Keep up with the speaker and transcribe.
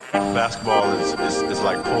Basketball is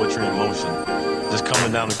like poetry in motion. Just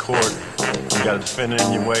coming down the court, you got a defender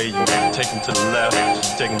in your way, you take him to the left, you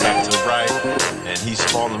take him back to the right, and he's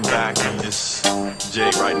falling back, and you just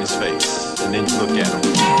jay right in his face. And then you look at him, and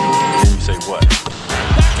then you say, what?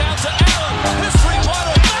 Back out to Allen, his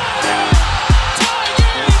three-pointer, tying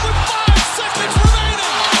game with 5 seconds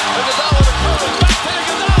remaining. Iguodala to Curry, back to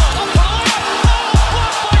Iguodala, up for the layup,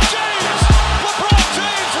 blocked by James. LeBron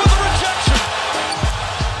James with the rejection.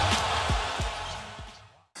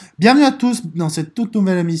 Bienvenue à tous dans cette toute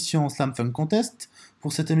nouvelle émission Slam Funk Contest.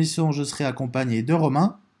 Pour cette émission, je serai accompagné de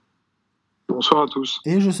Romain. Bonsoir à tous.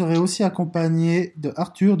 Et je serai aussi accompagné de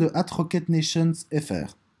Arthur de @Rocket Nations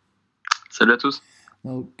FR. Salut à tous.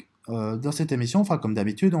 Donc, dans cette émission, comme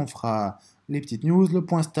d'habitude, on fera les petites news, le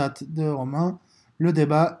point stat de Romain, le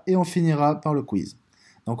débat et on finira par le quiz.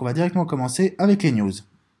 Donc on va directement commencer avec les news.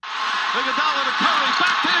 Iguodala to Curry,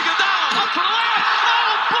 back to Iguodala, up for the layup,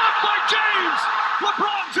 blocked by James.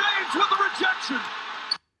 LeBron James with the rejection.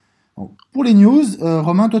 Donc, pour les news,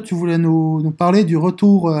 Romain, toi tu voulais nous parler du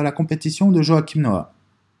retour à la compétition de Joachim Noah.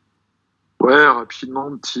 Ouais, rapidement,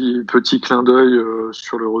 petit clin d'œil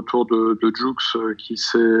sur le retour de Jux qui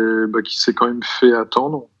s'est quand même fait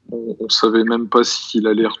attendre. On savait même pas s'il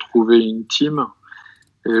allait retrouver une team.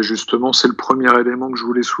 Et justement, c'est le premier élément que je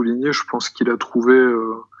voulais souligner. Je pense qu'il a trouvé,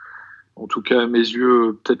 en tout cas à mes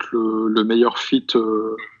yeux, peut-être le meilleur fit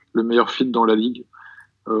dans la ligue.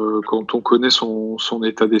 Quand on connaît son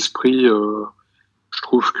état d'esprit, je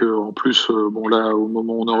trouve que en plus, là, au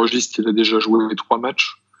moment où on enregistre, il a déjà joué les 3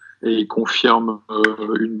 matchs. Et il confirme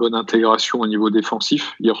une bonne intégration au niveau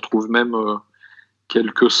défensif. Il retrouve même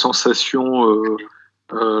quelques sensations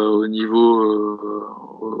au niveau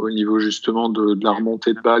justement de la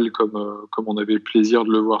remontée de balles, comme on avait le plaisir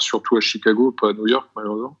de le voir surtout à Chicago, pas à New York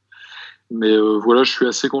malheureusement. Mais voilà, je suis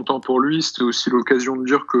assez content pour lui. C'était aussi l'occasion de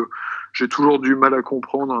dire que j'ai toujours du mal à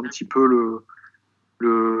comprendre un petit peu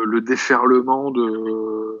le déferlement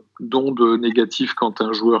d'ondes négatives quand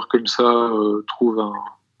un joueur comme ça trouve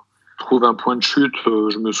un point de chute.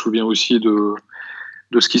 Je me souviens aussi de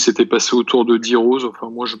ce qui s'était passé autour de D-Rose. Enfin,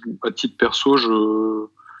 moi, à titre perso,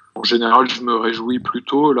 en général, je me réjouis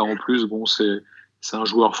plutôt. Là, en plus, c'est un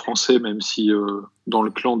joueur français, même si dans le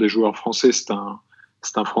clan des joueurs français, c'est un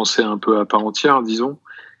Français un peu à part entière, disons.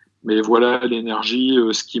 Mais voilà, l'énergie,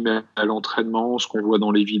 ce qu'il met à l'entraînement, ce qu'on voit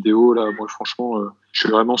dans les vidéos, là, moi, franchement, je suis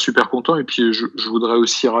vraiment super content. Et puis, je voudrais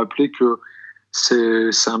aussi rappeler que c'est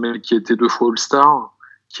un mec qui était 2 fois All-Star,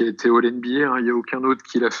 qui a été All-NBA, hein, il n'y a aucun autre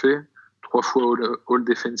qui l'a fait, 3 fois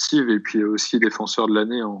All-Defensive et puis aussi défenseur de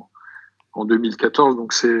l'année en 2014.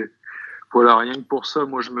 Donc voilà, rien que pour ça,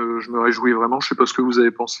 moi je me réjouis vraiment. Je ne sais pas ce que vous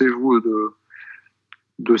avez pensé, vous,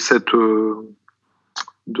 de cette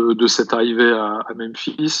arrivée à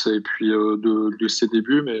Memphis et puis de ses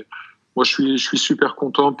débuts, mais moi je suis super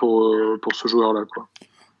content pour ce joueur-là, quoi.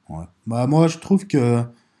 Ouais. Moi je trouve que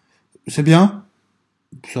c'est bien.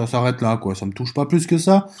 Ça s'arrête là, quoi. Ça me touche pas plus que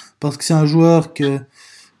ça, parce que c'est un joueur que,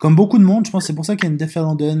 comme beaucoup de monde, je pense que c'est pour ça qu'il y a une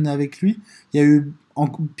déferlante de haine avec lui. Il y a eu,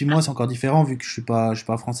 puis moi c'est encore différent, vu que je suis pas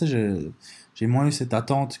français, j'ai moins eu cette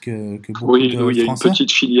attente que beaucoup de Français. Oui, il y a une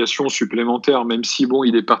petite filiation supplémentaire, même si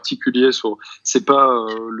il est particulier c'est pas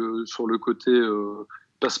sur le côté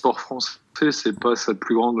passeport français, c'est pas sa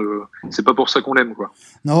plus grande, c'est pas pour ça qu'on l'aime, quoi.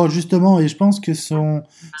 Non, justement, et je pense que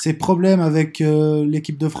ses problèmes avec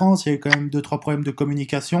l'équipe de France, il y a eu quand même 2-3 problèmes de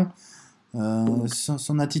communication.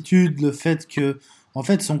 Son attitude, le fait que, en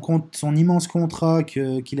fait, son immense contrat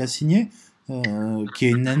qu'il a signé, qui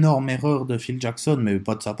est une énorme erreur de Phil Jackson, mais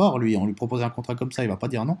pas de sa part, lui, on lui propose un contrat comme ça, il va pas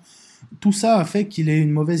dire non. Tout ça a fait qu'il ait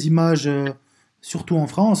une mauvaise image, surtout en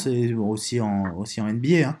France et aussi en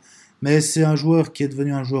NBA, hein. Mais c'est un joueur qui est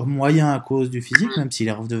devenu un joueur moyen à cause du physique, même s'il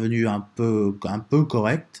est redevenu un peu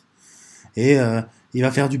correct. Et il va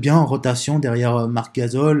faire du bien en rotation derrière Marc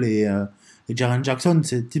Gasol et Jaren Jackson.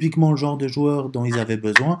 C'est typiquement le genre de joueur dont ils avaient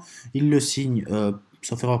besoin. Ils le signent,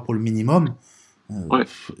 sauf erreur, pour le minimum. Ouais. De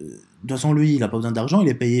toute façon, lui, il n'a pas besoin d'argent. Il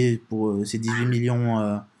est payé pour ses 18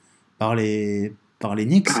 millions par les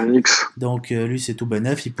Knicks. Donc lui, c'est tout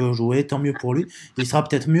bénef. Il peut jouer, tant mieux pour lui. Il sera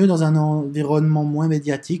peut-être mieux dans un environnement moins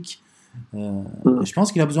médiatique. Je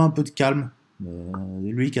pense qu'il a besoin un peu de calme.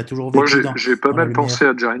 Lui qui a toujours vécu j'ai pas mal pensé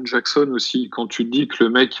à Jaren Jackson aussi, quand tu dis que le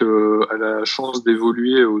mec a la chance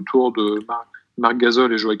d'évoluer autour de Marc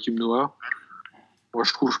Gasol et Joachim Noah. Moi,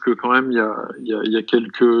 je trouve que quand même il y a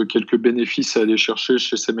quelques bénéfices à aller chercher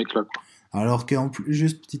chez ces mecs-là, quoi. Alors qu'en plus,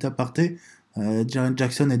 juste petit aparté, Jaren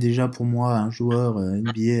Jackson est déjà pour moi un joueur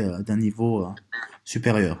NBA d'un niveau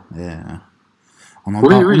supérieur. On en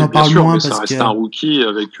bien parle sûr, moins mais ça parce reste que... un rookie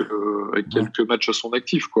avec quelques matchs à son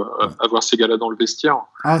actif, quoi. Ouais. Avoir ces gars-là dans le vestiaire,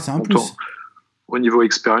 Ah, c'est un en plus. temps- au niveau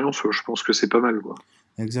expérience, je pense que c'est pas mal, quoi.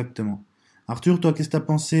 Exactement. Arthur, toi, qu'est-ce que tu as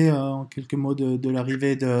pensé en quelques mots de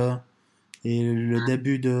l'arrivée et le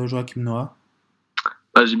début de Joachim Noah?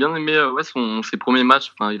 Bah, j'ai bien aimé ses premiers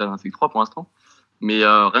matchs. Enfin, il en a fait que 3 pour l'instant. Mais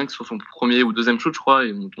rien que sur son premier ou deuxième shoot, je crois,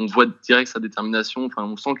 et on voit direct sa détermination. Enfin,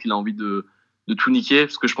 on sent qu'il a envie de tout niquer.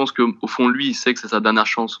 Parce que je pense qu'au fond, lui, il sait que c'est sa dernière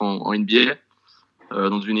chance en NBA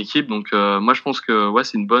dans une équipe. Donc, moi, je pense que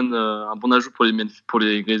c'est un bon ajout pour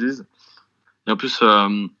les Grizzlies. Et en plus,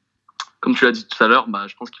 comme tu l'as dit tout à l'heure,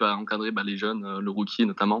 je pense qu'il va encadrer les jeunes, le rookie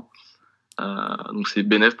notamment. Donc, c'est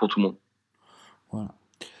bénéf pour tout le monde. Voilà.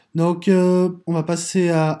 Donc, on va passer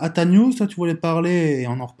à ta news. Toi, tu voulais parler, et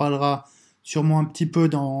on en reparlera sûrement un petit peu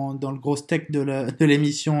dans le gros steak de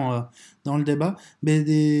l'émission, dans le débat, mais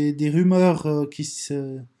des rumeurs qui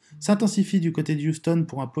s'intensifient du côté de Houston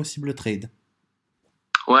pour un possible trade.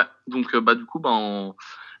 Ouais, donc du coup,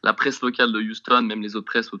 la presse locale de Houston, même les autres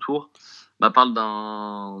presses autour, parle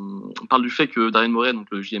du fait que Daryl Morey, donc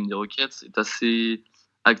le GM des Rockets, est assez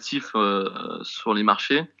actif sur les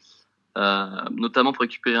marchés, notamment pour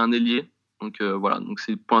récupérer un ailier. Donc voilà, donc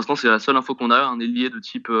pour l'instant c'est la seule info qu'on a, un ailier de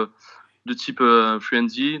type free and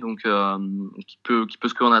D, donc qui peut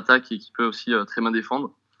scorer en attaque et qui peut aussi très bien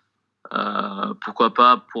défendre. Pourquoi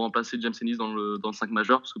pas pour remplacer James Ennis dans le 5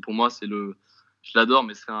 majeur, parce que pour moi je l'adore,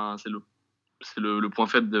 mais c'est le point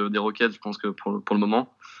faible des Rockets, je pense que pour le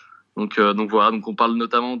moment. Donc voilà, donc on parle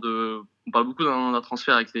beaucoup d'un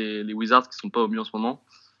transfert avec les Wizards qui sont pas au mieux en ce moment,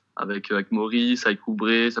 avec Maurice, avec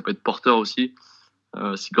Oubre, ça peut être Porter aussi,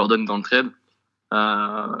 si Gordon est dans le trade.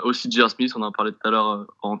 Aussi J.R. Smith, on en a parlé tout à l'heure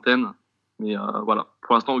en antenne. Mais voilà,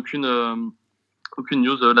 pour l'instant aucune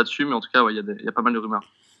news là-dessus, mais en tout cas il y a pas mal de rumeurs.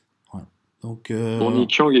 Ouais. Donc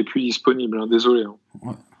Nick Young est plus disponible, hein, désolé.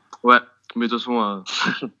 Hein. Ouais, mais de toute façon,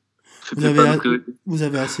 vous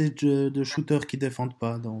avez assez de shooters qui défendent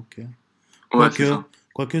pas, donc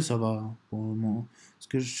quoique ça va pour le moment. Parce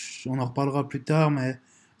que on en reparlera plus tard, mais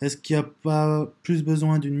est-ce qu'il n'y a pas plus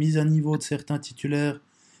besoin d'une mise à niveau de certains titulaires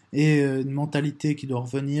et une mentalité qui doit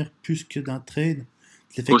revenir plus que d'un trade?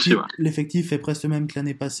 L'effectif est presque le même que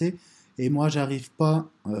l'année passée, et moi j'arrive pas,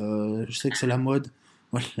 je sais que c'est la mode,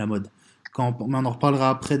 la mode. Mais on en reparlera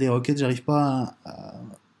après des Rockets, j'arrive pas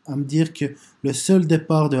à me dire que le seul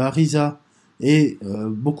départ de Ariza, et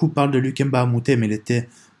beaucoup parlent de Lukemba Amute, mais il était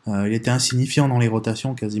insignifiant dans les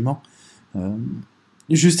rotations quasiment.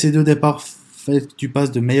 Juste ces deux départs fait que tu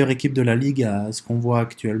passes de meilleure équipe de la ligue à ce qu'on voit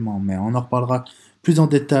actuellement, mais on en reparlera plus en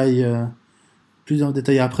détail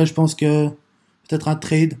après. Je pense que peut-être un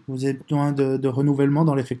trade, vous avez besoin de renouvellement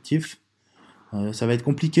dans l'effectif. Ça va être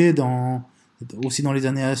compliqué aussi dans les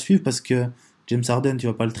années à suivre, parce que James Harden, tu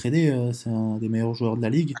vas pas le trader, c'est un des meilleurs joueurs de la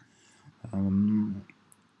ligue.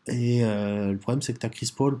 Le problème, c'est que tu as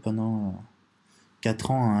Chris Paul pendant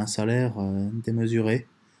 4 ans à un salaire démesuré,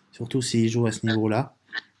 surtout s'il joue à ce niveau-là.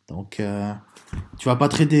 Donc, tu vas pas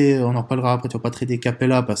trader, on en reparlera après, tu vas pas trader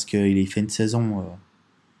Capella parce qu'il fait une saison,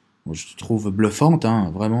 je trouve bluffante,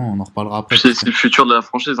 hein, vraiment, on en reparlera après. C'est le futur de la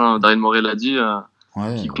franchise, hein. Daryl Morey l'a dit,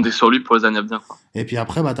 qui comptait sur lui pour les années à venir. Quoi. Et puis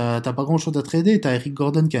après, t'as pas grand chose à trader, t'as Eric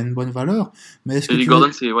Gordon qui a une bonne valeur, mais est-ce que Eric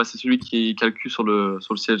Gordon, c'est celui qui calcule sur le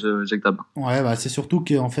siège éjectable. Ouais, c'est surtout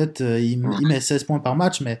qu'en fait, il met 16 points par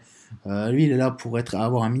match, mais lui, il est là pour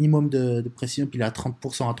avoir un minimum de pression, puis il est à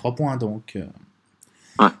 30% à 3 points, donc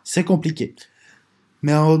c'est compliqué.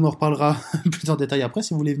 Mais on en reparlera plus en détail après.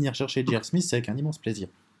 Si vous voulez venir chercher J.R. Smith, c'est avec un immense plaisir.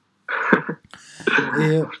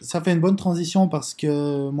 Et ça fait une bonne transition, parce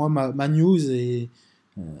que moi, ma news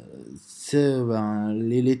c'est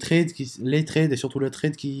les trades et surtout le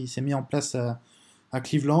trade qui s'est mis en place à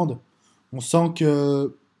Cleveland. On sent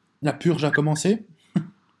que la purge a commencé.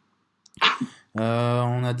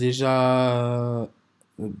 On a déjà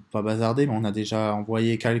pas bazardé, mais on a déjà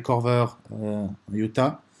envoyé Kyle Korver à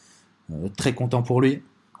Utah. Très content pour lui.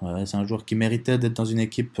 C'est un joueur qui méritait d'être dans une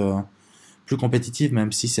équipe plus compétitive,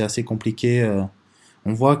 même si c'est assez compliqué.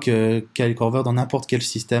 On voit que Kyle Korver, dans n'importe quel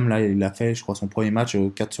système, là, il a fait, je crois, son premier match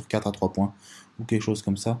 4 sur 4 à 3 points, ou quelque chose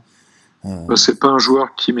comme ça. C'est pas un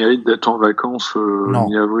joueur qui mérite d'être en vacances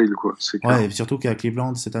mi-avril, quoi. C'est clair. Ouais, et surtout qu'à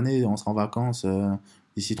Cleveland, cette année, on sera en vacances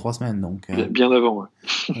d'ici 3 semaines. Donc, bien avant, ouais.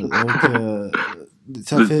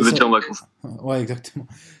 Ça fait en vacances. Ouais, exactement.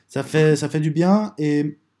 Ça fait du bien,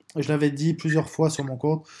 et je l'avais dit plusieurs fois sur mon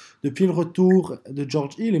compte, depuis le retour de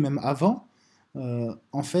George Hill, et même avant,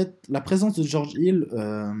 en fait, la présence de George Hill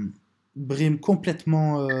brime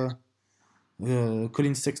complètement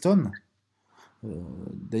Colin Sexton.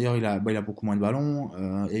 D'ailleurs, il a beaucoup moins de ballons,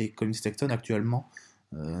 et Colin Sexton actuellement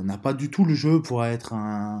n'a pas du tout le jeu pour être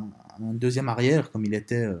un deuxième arrière comme il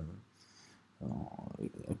était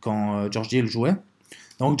quand George Hill jouait.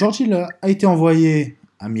 Donc George Hill a été envoyé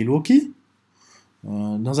à Milwaukee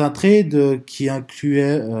dans un trade qui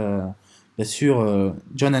incluait bien sûr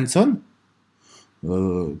John Henson.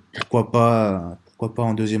 Pourquoi pas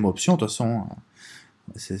en deuxième option, de toute façon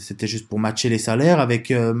c'était juste pour matcher les salaires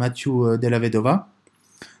avec Matthew Dellavedova.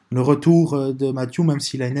 Le retour de Matthew, même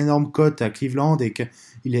s'il a une énorme cote à Cleveland et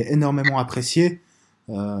qu'il est énormément apprécié,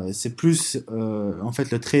 c'est plus en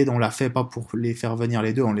fait le trade, on l'a fait pas pour les faire venir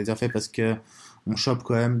les deux, on les a fait parce que on chope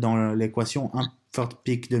quand même dans l'équation un third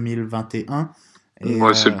pick 2021 et,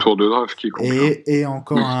 c'est le tour de draft qui compte. Et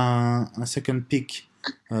encore un second pick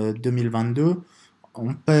 2022.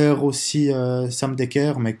 On perd aussi Sam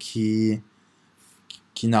Decker, mais qui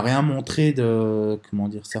n'a rien montré de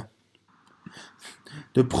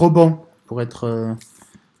de probant, pour être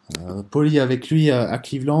poli avec lui à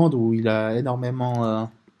Cleveland, où il a énormément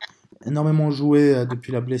joué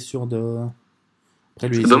depuis la blessure de. Après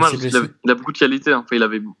lui, c'est dommage, il a beaucoup de qualité. Enfin, il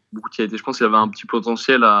avait beaucoup de qualité. Je pense qu'il avait un petit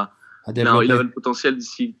potentiel il avait le potentiel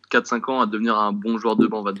d'ici 4-5 ans à devenir un bon joueur de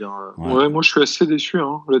banc, on va dire. Ouais, moi je suis assez déçu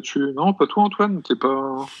là-dessus. Non, pas toi, Antoine.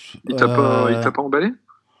 Il t'a pas emballé?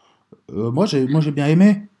 Moi j'ai bien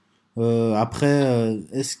aimé. Après,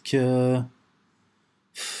 est-ce que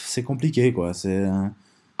c'est compliqué, quoi.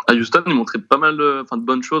 À Houston, il montrait pas mal de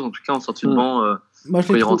bonnes choses, en tout cas en sortie de banc.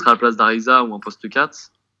 Quand il rentrait à la place d'Ariza ou en poste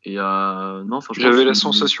 4. Et non, franchement, j'avais la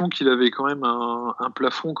sensation qu'il avait quand même un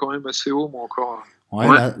plafond quand même assez haut, moi encore. Ouais,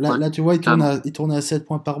 là, tu vois, il tournait à 7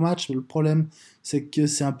 points par match. Le problème, c'est que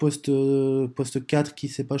c'est un poste 4 qui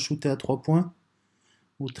ne sait pas shooter à 3 points.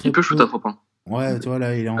 Il peut shooter à 3 points. Ouais, tu vois,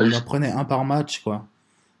 là, il en prenait un par match, quoi.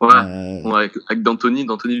 Ouais, avec D'Antoni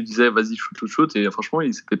lui disait vas-y, shoot, et franchement,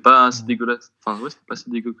 c'était pas assez dégueulasse. Enfin, ouais, c'était pas assez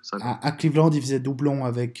dégueu que ça. À Cleveland, il faisait doublon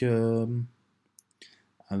avec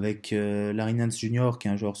Larry Nance Jr., qui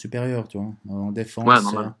est un joueur supérieur, tu vois. En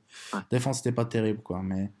défense, défense, c'était pas terrible, quoi.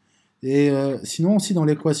 Et sinon, aussi dans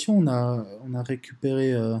l'équation, on a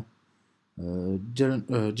récupéré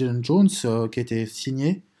Jalen Jones, qui a été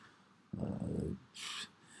signé.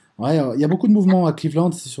 Ouais, il y a beaucoup de mouvements à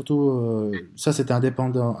Cleveland, c'est surtout ça, c'était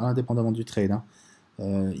indépendamment du trade.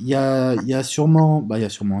 Il y a sûrement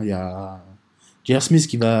J.R. Smith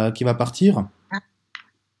qui va partir.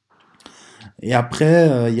 Et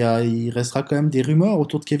après, il restera quand même des rumeurs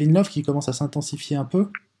autour de Kevin Love qui commencent à s'intensifier un peu.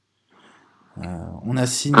 On a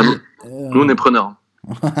signé. Nous, on est preneurs.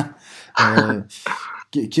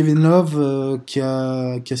 Kevin Love qui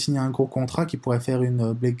a signé un gros contrat qui pourrait faire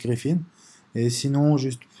une Blake Griffin. Et sinon,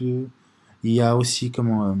 il y a aussi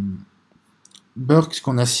Burks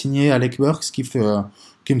qu'on a signé, Alec Burks, qui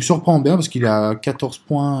me surprend bien parce qu'il a 14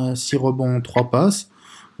 points, 6 rebonds, 3 passes.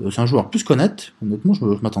 C'est un joueur plus qu'honnête. Honnêtement, je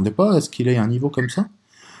m'attendais pas à ce qu'il ait un niveau comme ça.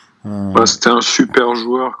 C'était un super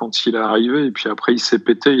joueur quand il est arrivé, et puis après il s'est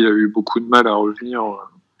pété, il a eu beaucoup de mal à revenir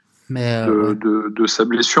de sa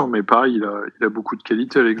blessure, mais pareil, il a beaucoup de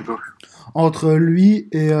qualité, Alex Burks. Entre lui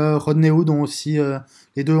et Rodney Hood ont aussi,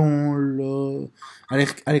 les deux ont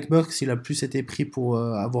Alec Burks, il a plus été pris pour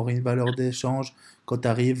avoir une valeur d'échange quand tu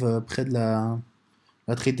arrives près de la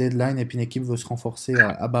trade deadline et puis une équipe veut se renforcer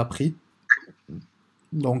à bas prix.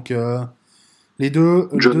 Donc les deux.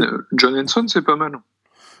 John Henson, c'est pas mal.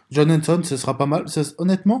 John Henson, ce sera pas mal.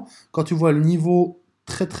 Honnêtement, quand tu vois le niveau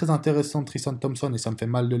très très intéressant de Tristan Thompson, et ça me fait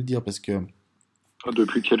mal de le dire parce que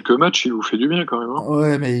depuis quelques matchs, il vous fait du bien quand même.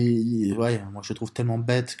 Ouais, mais moi je le trouve tellement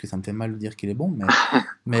bête que ça me fait mal de dire qu'il est bon.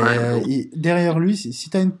 Mais derrière lui, si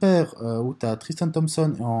tu as une paire où tu as Tristan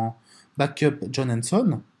Thompson en backup John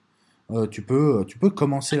Henson, tu peux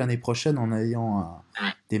commencer l'année prochaine en ayant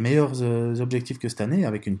des meilleurs objectifs que cette année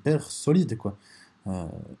avec une paire solide, quoi.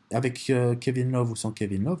 Avec Kevin Love ou sans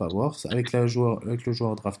Kevin Love, à voir, avec le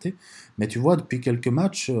joueur drafté. Mais tu vois, depuis quelques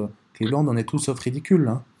matchs, Cleveland en est tout sauf ridicule.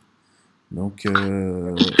 Hein. Donc,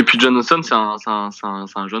 Et puis Johnson, c'est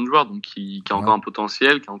un jeune joueur donc qui a encore un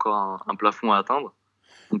potentiel, qui a encore un plafond à atteindre.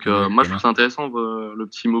 Donc moi je trouve ça intéressant le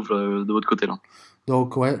petit move de votre côté là.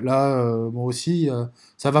 Donc ouais, là moi aussi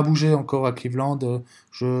ça va bouger encore à Cleveland.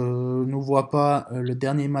 Je ne vois pas le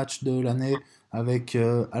dernier match de l'année avec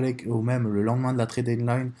ou même le lendemain de la trade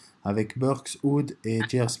deadline avec Burks, Hood et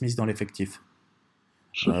J.R. Smith dans l'effectif.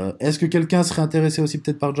 Est-ce que quelqu'un serait intéressé aussi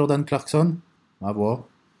peut-être par Jordan Clarkson? À voir.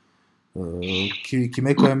 Qui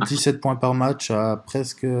met quand même 17 points par match à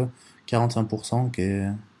presque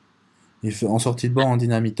 45%, il fait en sortie de banc en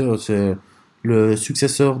dynamiteur, c'est le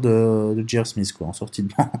successeur de J.R. Smith, quoi, en sortie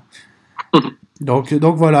de banc. donc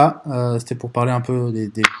voilà, c'était pour parler un peu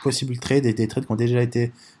des possibles trades et des trades qui ont déjà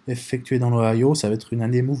été effectués dans l'Ohio. Ça va être une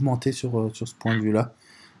année mouvementée sur ce point de vue-là.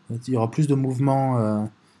 Il y aura plus de mouvement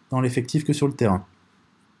dans l'effectif que sur le terrain.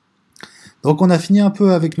 Donc on a fini un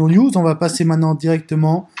peu avec nos news. On va passer maintenant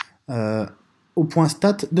directement au point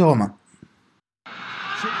stat de Romain.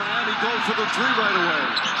 For the three right away.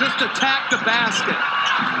 Just attack the basket.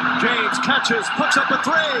 James catches, puts up a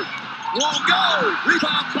three. Won't go.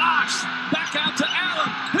 Rebound box. Back out to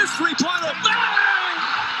Allen. His three-pointer. Bang!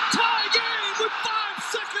 Tie game with 5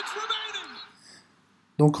 seconds remaining.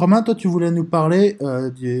 Donc Romain, toi tu voulais nous parler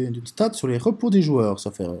d'une stat sur les repos des joueurs,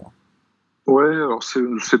 sauf erreur. Ouais, alors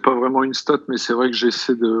c'est pas vraiment une stat, mais c'est vrai que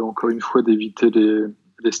j'essaie encore une fois d'éviter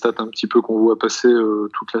les stats un petit peu qu'on voit passer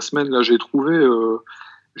toute la semaine. Là, j'ai trouvé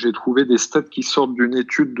des stats qui sortent d'une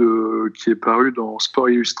étude qui est parue dans Sport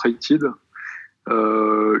Illustrated,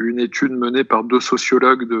 une étude menée par 2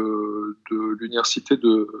 sociologues de l'université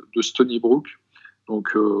de Stony Brook.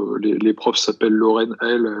 Donc les profs s'appellent Lauren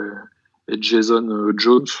Hell et Jason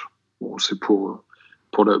Jones. Bon, c'est pour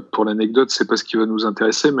l'anecdote, c'est pas ce qui va nous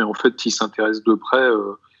intéresser, mais en fait, ils s'intéressent de près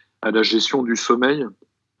à la gestion du sommeil.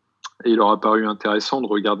 Et il leur a paru intéressant de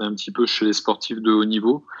regarder un petit peu chez les sportifs de haut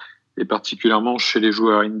niveau, et particulièrement chez les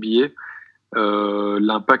joueurs NBA,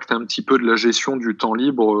 l'impact un petit peu de la gestion du temps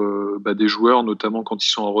libre des joueurs, notamment quand ils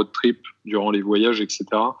sont en road trip, durant les voyages, etc.,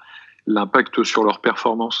 l'impact sur leur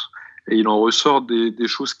performance. Et il en ressort des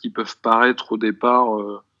choses qui peuvent paraître au départ,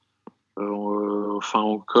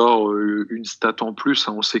 encore une stat en plus.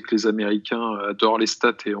 On sait que les Américains adorent les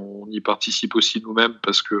stats et on y participe aussi nous-mêmes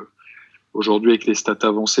parce que aujourd'hui, avec les stats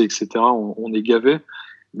avancées, etc., on est gavés.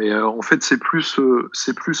 Mais en fait, c'est plus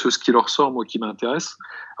ce qui leur sort, moi, qui m'intéresse.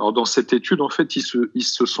 Alors, dans cette étude, en fait, ils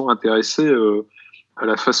se sont intéressés à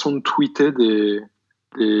la façon de tweeter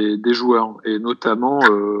des joueurs, et notamment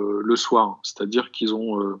le soir. C'est-à-dire qu'ils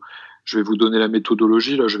ont... je vais vous donner la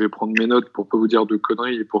méthodologie, là, je vais prendre mes notes pour pas vous dire de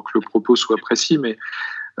conneries et pour que le propos soit précis, mais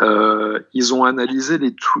ils ont analysé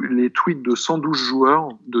les tweets de 112 joueurs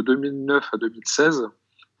de 2009 à 2016.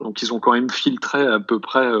 Donc, ils ont quand même filtré à peu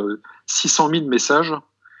près 600 000 messages.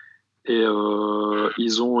 Et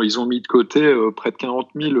ils ont mis de côté près de 40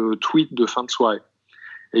 000 tweets de fin de soirée.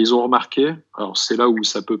 Et ils ont remarqué, alors c'est là où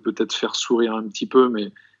ça peut peut-être faire sourire un petit peu,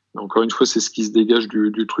 mais encore une fois, c'est ce qui se dégage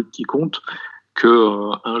du truc qui compte,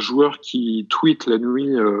 qu'un joueur qui tweet la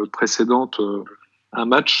nuit précédente un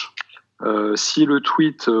match, si le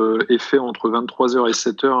tweet est fait entre 23h et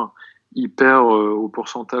 7h, il perd au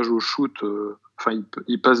pourcentage au shoot,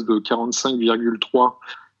 il passe de 45,3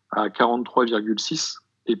 à 43,6.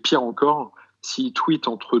 Et pire encore, s'il tweet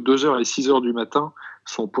entre 2h et 6h du matin,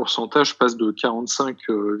 son pourcentage passe de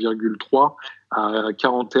 45,3 à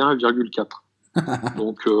 41,4.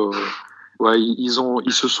 Donc,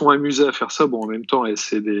 ils se sont amusés à faire ça. Bon, en même temps, et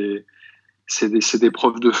c'est des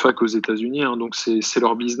profs de fac aux États-Unis, hein, donc c'est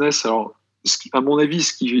leur business. Alors, à mon avis,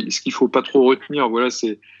 ce qu'il faut pas trop retenir, voilà,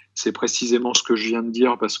 c'est précisément ce que je viens de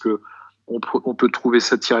dire, parce que on peut trouver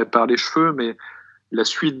ça tiré par les cheveux, mais la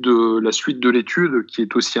suite de l'étude, qui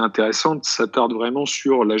est aussi intéressante, s'attarde vraiment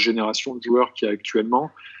sur la génération de joueurs qu'il y a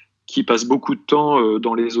actuellement, qui passent beaucoup de temps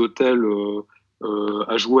dans les hôtels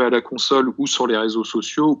à jouer à la console ou sur les réseaux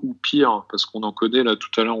sociaux, ou pire, parce qu'on en connaît, là tout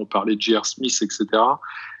à l'heure on parlait de J.R. Smith, etc.,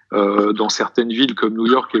 dans certaines villes comme New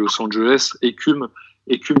York et Los Angeles, écument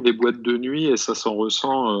les boîtes de nuit, et ça s'en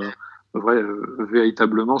ressent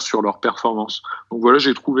véritablement sur leur performance. Donc voilà,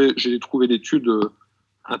 j'ai trouvé l'étude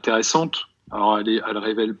intéressante. Alors, elle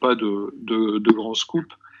révèle pas de grands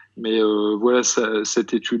scoops, mais voilà,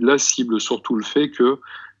 cette étude-là cible surtout le fait que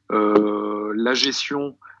la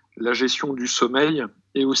gestion du sommeil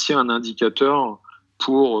est aussi un indicateur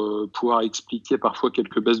pour pouvoir expliquer parfois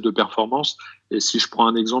quelques baisses de performance. Et si je prends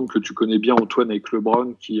un exemple que tu connais bien, Antoine, avec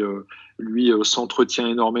LeBron, qui lui s'entretient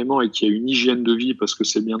énormément et qui a une hygiène de vie, parce que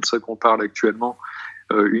c'est bien de ça qu'on parle actuellement,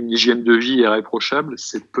 une hygiène de vie irréprochable,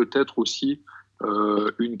 c'est peut-être aussi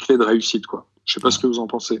une clé de réussite, quoi. Je sais pas ce que vous en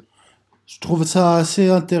pensez. Je trouve ça assez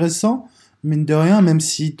intéressant, mine de rien, même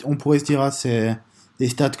si on pourrait se dire, c'est des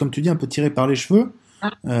stats, comme tu dis, un peu tirés par les cheveux.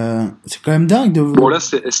 C'est quand même dingue de... Bon, là,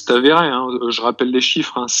 c'est avéré, hein. Je rappelle les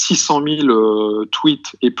chiffres, hein. 600 000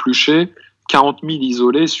 tweets épluchés, 40 000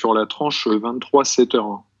 isolés sur la tranche 23-7 heures.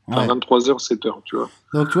 Hein. Enfin, ouais. 23h-7 heures, tu vois.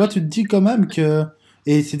 Donc, tu vois, tu te dis quand même que...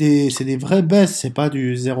 Et c'est des vraies baisses, c'est pas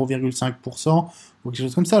du 0,5% ou quelque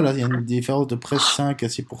chose comme ça. Là, il y a une différence de presque 5 à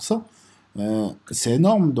 6%. C'est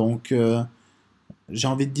énorme, donc j'ai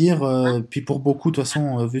envie de dire, puis pour beaucoup, de toute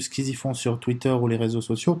façon, vu ce qu'ils y font sur Twitter ou les réseaux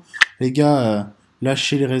sociaux, les gars,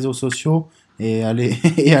 lâchez les réseaux sociaux et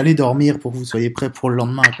allez dormir pour que vous soyez prêts pour le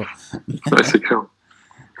lendemain, quoi. Ouais, c'est clair.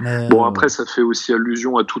 Bon, après, ça fait aussi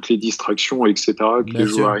allusion à toutes les distractions, etc., que les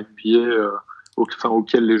joueurs NBA,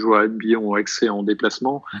 auxquels les joueurs NBA ont accès en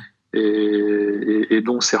déplacement. et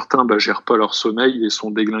dont certains gèrent pas leur sommeil et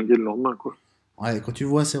sont déglingués le lendemain, quoi. Ouais,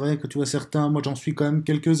 c'est vrai, quand tu vois certains, moi j'en suis quand même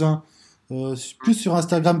quelques-uns, plus sur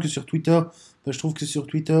Instagram que sur Twitter. Je trouve que sur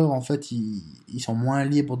Twitter, en fait, ils sont moins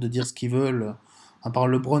libres de dire ce qu'ils veulent, à part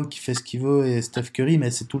LeBron qui fait ce qu'il veut et Steph Curry, mais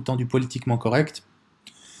c'est tout le temps du politiquement correct.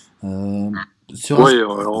 Sur Ouais,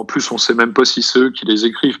 en plus, on sait même pas si c'est eux qui les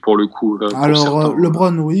écrivent pour le coup. Là, pour Alors, certains,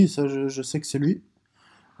 LeBron, oui, ça je sais que c'est lui.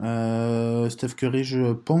 Steph Curry,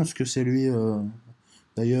 je pense que c'est lui.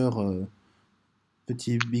 D'ailleurs,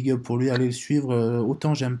 petit big up pour lui, allez le suivre.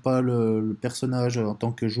 Autant j'aime pas le personnage en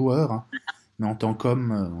tant que joueur, hein, mais en tant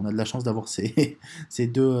qu'homme, on a de la chance d'avoir ces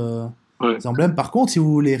deux ouais. emblèmes. Par contre, si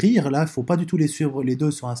vous voulez rire, là, faut pas du tout les suivre les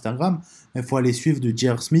deux sur Instagram, mais faut aller suivre du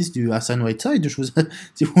J.R. Smith, du Hassan Whiteside,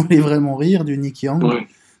 si vous voulez vraiment rire, du Nick Young, Ouais.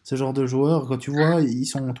 ce genre de joueurs. Quand tu vois, ils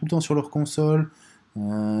sont tout le temps sur leur console.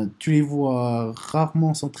 Tu les vois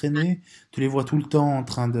rarement s'entraîner, tu les vois tout le temps en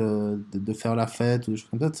train de faire la fête ou des choses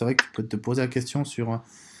comme ça. C'est vrai que tu peux te poser la question sur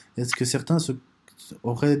est-ce que certains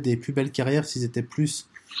auraient des plus belles carrières s'ils étaient plus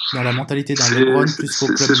dans la mentalité d'un LeBron plus qu'au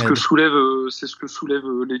Club C'est ce Med. que soulève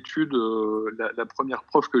l'étude. La première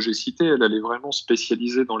prof que j'ai citée, elle est vraiment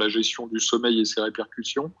spécialisée dans la gestion du sommeil et ses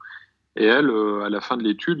répercussions. Et elle, à la fin de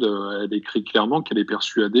l'étude, elle écrit clairement qu'elle est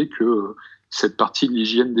persuadée que cette partie de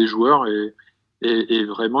l'hygiène des joueurs est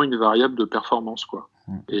vraiment une variable de performance, quoi.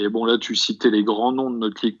 Et bon, là, tu citais les grands noms de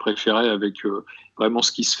notre ligue préférée avec vraiment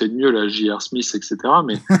ce qui se fait de mieux, la J.R. Smith, etc.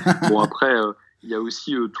 Mais bon, après, il y a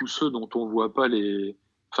aussi tous ceux dont on voit pas les.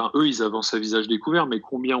 Enfin, eux, ils avancent à visage découvert, mais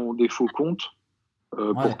combien ont des faux comptes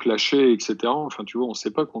pour clasher, etc. Enfin, tu vois, on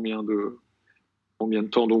sait pas combien de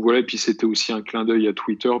temps. Donc voilà, et puis c'était aussi un clin d'œil à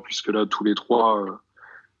Twitter, puisque là, tous les trois,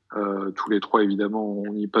 évidemment,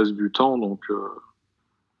 on y passe du temps, donc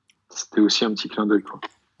c'était aussi un petit clin d'œil, quoi.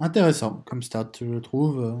 Intéressant comme stat, je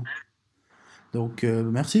trouve. Donc,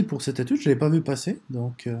 merci pour cette étude, je l'ai pas vu passer,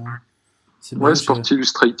 donc c'est bien. Ouais, Sport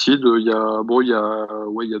Illustrated, il y a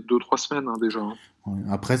 2-3 semaines hein, déjà. Hein. Ouais.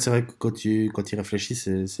 Après, c'est vrai que quand tu réfléchis,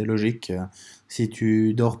 c'est logique. Si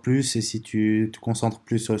tu dors plus et si tu te concentres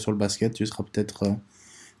plus sur le basket, tu seras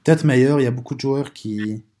peut-être meilleur. Il y a beaucoup de joueurs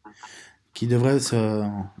qui devraient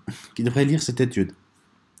lire cette étude.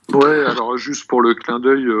 Ouais, alors juste pour le clin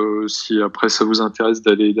d'œil, si après ça vous intéresse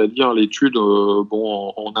d'aller la lire, l'étude,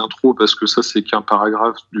 en intro, parce que ça c'est qu'un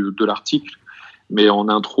paragraphe de l'article, mais en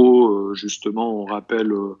intro, justement, on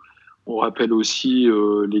rappelle aussi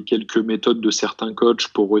les quelques méthodes de certains coachs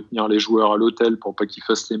pour retenir les joueurs à l'hôtel, pour pas qu'ils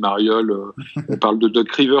fassent les marioles. On parle de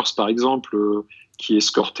Doc Rivers, par exemple, qui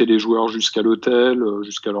escortait les joueurs jusqu'à l'hôtel,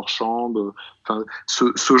 jusqu'à leur chambre. Enfin,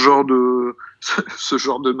 ce genre de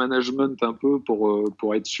management un peu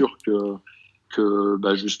pour être sûr que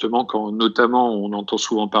justement, quand notamment on entend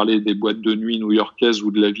souvent parler des boîtes de nuit new-yorkaises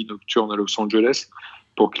ou de la vie nocturne à Los Angeles,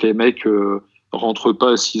 pour que les mecs rentrent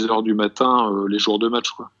pas à 6h du matin les jours de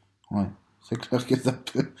match, quoi. Ouais, c'est clair que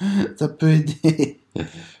ça peut aider.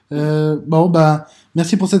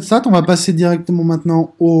 Merci pour cette stat. On va passer directement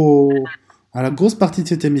maintenant à la grosse partie de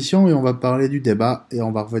cette émission et on va parler du débat et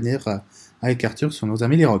on va revenir avec Arthur sur nos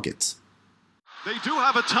amis les Rockets. They do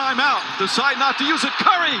have a timeout. Decide not to use it.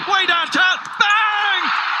 Curry, way downtown. Bang!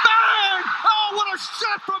 Bang! Oh, what a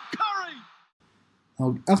shot from Curry!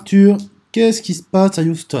 Donc, Arthur, qu'est-ce qui se passe à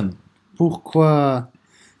Houston? Pourquoi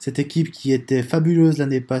cette équipe qui était fabuleuse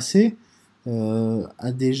l'année passée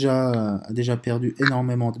a déjà perdu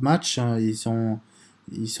énormément de matchs? Ils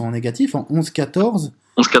sont négatifs en 11-14.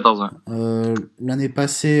 11-14, ouais. L'année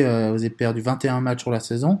passée, vous avez perdu 21 matchs sur la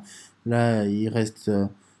saison. Là, il reste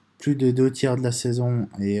plus de 2 tiers de la saison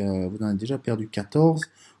et vous en avez déjà perdu 14.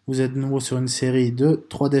 Vous êtes de nouveau sur une série de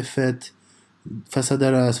 3 défaites face à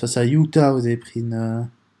Dallas, face à Utah. Vous avez pris une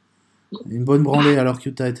bonne branlée alors que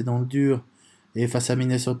Utah était dans le dur. Et face à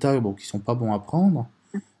Minnesota, qui sont pas bons à prendre.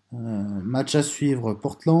 Match à suivre,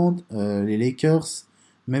 Portland, les Lakers,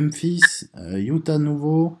 Memphis, Utah de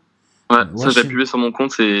nouveau. Ouais, ça j'ai publié sur mon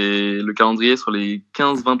compte, c'est le calendrier sur les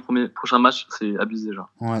 15-20 prochains matchs, c'est abusé déjà.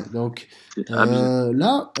 Ouais, donc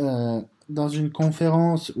là, dans une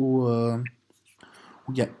conférence où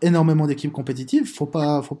il y a énormément d'équipes compétitives, faut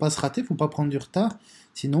pas se rater, faut pas prendre du retard,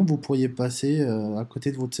 sinon vous pourriez passer à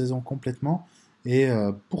côté de votre saison complètement et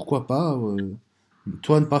pourquoi pas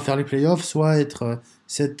toi ne pas faire les playoffs, soit être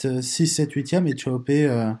 6, 7, 8e et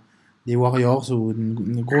choper des Warriors ou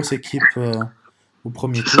une grosse équipe au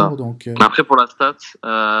premier tour. Donc, après, pour la stat,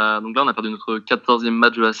 donc là, on a perdu notre 14e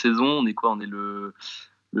match de la saison. On est quoi? On est le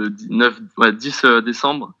 10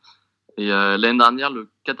 décembre. Et l'année dernière,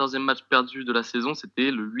 le 14e match perdu de la saison,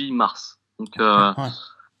 c'était le 8 mars. Donc, ça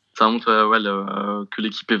montre que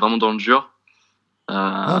l'équipe est vraiment dans le dur.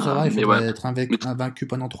 Ah, ça va, il mais faudrait ouais, être invaincu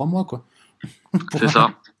pendant 3 mois, quoi. c'est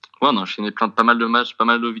ça. Ouais, on a enchaîné pas mal de matchs, pas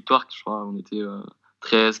mal de victoires. Je crois on était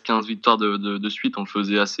 13, 15 victoires de suite. On le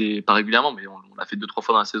faisait assez, pas régulièrement, mais on l'a fait 2-3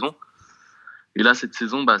 fois dans la saison. Et là, cette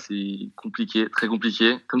saison, c'est compliqué, très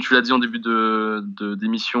compliqué. Comme tu l'as dit en début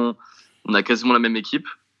d'émission, on a quasiment la même équipe,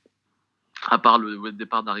 à part le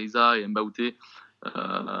départ d'Ariza et Mbaouté,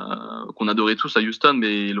 qu'on adorait tous à Houston.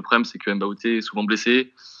 Mais le problème, c'est que Mbaouté est souvent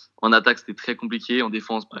blessé. En attaque, c'était très compliqué. En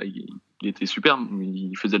défense, il était super,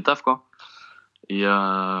 il faisait le taf, quoi. Et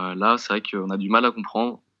là, c'est vrai qu'on a du mal à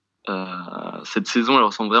comprendre. Cette saison, elle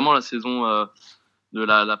ressemble vraiment à la saison de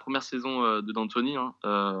la première saison de D'Antoni.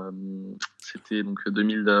 C'était donc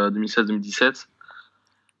 2016-2017.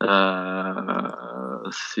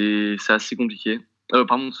 C'est assez compliqué.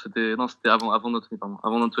 Pardon, c'était avant D'Antoni, pardon.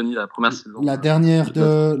 Avant D'Antoni, la première saison. La dernière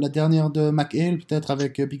de McHale, peut-être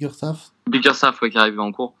avec Bickerstaff. Bickerstaff, qui arrivait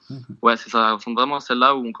en cours. Ouais, c'est ça. Ça ressemble vraiment à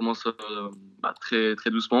celle-là où on commence très, très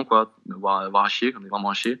doucement, quoi, voire à chier. On est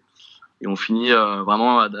vraiment à chier. Et on finit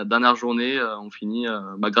vraiment la dernière journée. On finit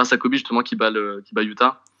grâce à Kobe justement qui bat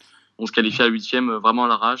Utah. On se qualifie à 8e vraiment à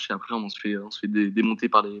l'arrache. Et après, on se fait démonter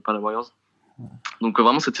par les Warriors. Ouais. Donc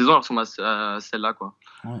vraiment cette saison elle ressemble à celle-là, quoi.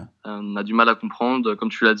 Ouais. On a du mal à comprendre. Comme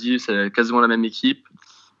tu l'as dit, c'est quasiment la même équipe.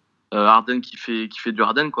 Harden qui fait du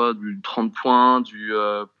Harden, quoi, du 30 points, un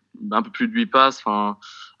peu plus de 8 passes,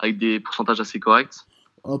 avec des pourcentages assez corrects.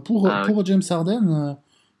 Pour James Harden,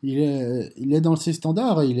 il est dans ses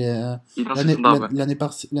standards. L'année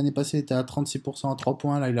passée, il était à 36% à 3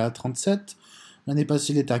 points, là il est à 37%. L'année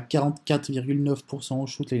passée, il était à 44,9% au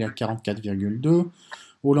shoot, là il est à 44,2%.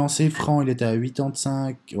 Au lancer franc, il était à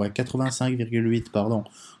 85,8, pardon.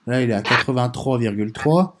 Là, il est à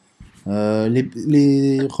 83,3.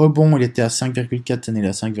 Les rebonds, il était à 5,4, cette année, il est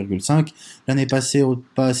à 5,5. L'année passée, aux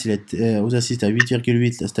passes, il était aux assists à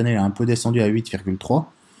 8,8. Cette année, il a un peu descendu à 8,3.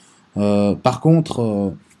 Par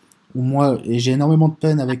contre, moi, et j'ai énormément de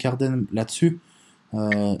peine avec Harden là-dessus,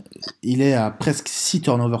 il est à presque 6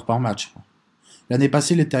 turnovers par match. L'année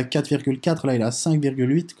passée, il était à 4,4. Là, il est à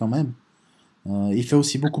 5,8 quand même. Il fait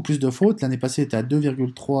aussi beaucoup plus de fautes. L'année passée, il était à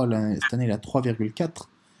 2,3. Cette année, il est à 3,4.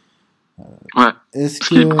 Ouais. Est-ce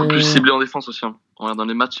plus ciblé en défense aussi, hein. Dans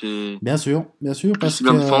les matchs. Bien sûr. Parce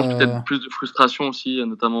que peut-être plus de frustration aussi,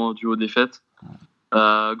 notamment dû aux défaites.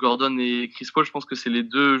 Gordon et Chris Paul, je pense que c'est les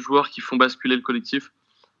deux joueurs qui font basculer le collectif.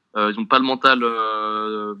 Ils n'ont pas le mental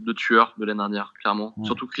de tueur de l'année dernière, clairement. Ouais.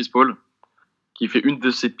 Surtout Chris Paul, qui fait une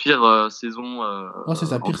de ses pires saisons. C'est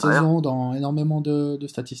sa pire saison dans énormément de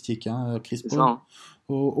statistiques. Hein. Chris Paul, ça, hein.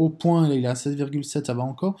 Au point, il est à 7,7, ça va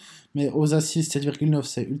encore. Mais aux assists, 7,9,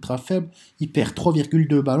 c'est ultra faible. Il perd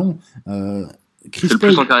 3,2 ballons. Chris Paul, le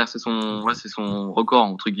plus en carrière, c'est son record,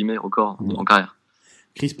 entre guillemets, en carrière.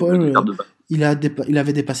 Chris Paul, il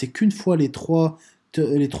avait dépassé qu'une fois les 3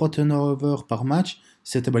 turnovers par match.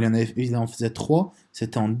 Il en faisait 3.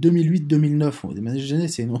 C'était en 2008-2009. Vous imaginez,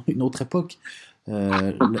 c'est une autre époque.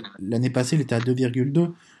 L'année passée, il était à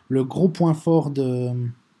 2,2. Le gros point fort de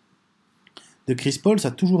Chris Paul, ça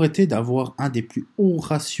a toujours été d'avoir un des plus hauts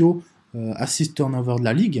ratios assist turnover de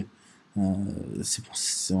la ligue. On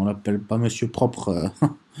l'appelle pas Monsieur Propre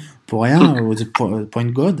pour rien, point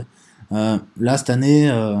God. Là, cette année,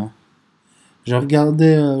 je regarde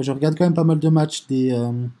quand même pas mal de matchs des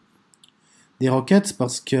Rockets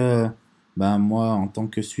parce que moi, en tant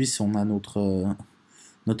que Suisse, on a notre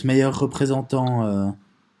meilleur représentant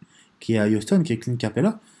qui est à Houston, qui est Clint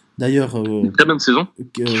Capella. D'ailleurs, très bonne saison.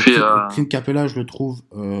 Clint Capella, je le trouve.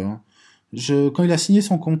 Quand il a signé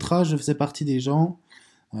son contrat, je faisais partie des gens.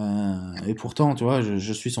 Et pourtant, tu vois,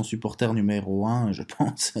 je suis son supporter numéro 1, je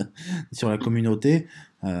pense, sur la communauté.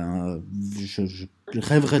 Je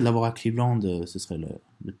rêverais de l'avoir à Cleveland, ce serait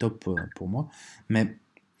le top pour moi. Mais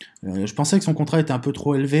je pensais que son contrat était un peu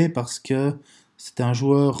trop élevé parce que c'était un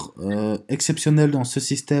joueur exceptionnel dans ce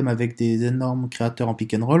système avec des énormes créateurs en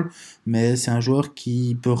pick and roll, mais c'est un joueur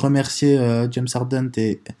qui peut remercier James Harden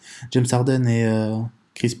et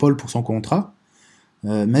Chris Paul pour son contrat.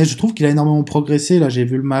 Mais je trouve qu'il a énormément progressé. Là, j'ai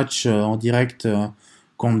vu le match en direct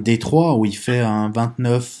contre Détroit où il fait un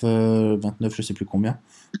 29, je sais plus combien.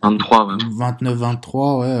 23, ouais.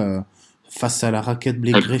 29-23, ouais, face à la raquette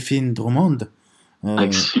Blake Griffin-Drummond.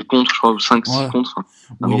 Avec 6 contre, je crois, ou 5-6 contre.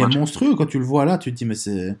 Il est monstrueux. Quand tu le vois là, tu te dis, mais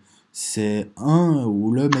c'est un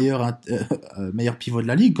ou le meilleur pivot de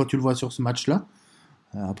la ligue quand tu le vois sur ce match-là.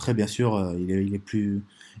 Après, bien sûr, il est plus.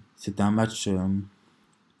 C'était un match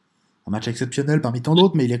exceptionnel parmi tant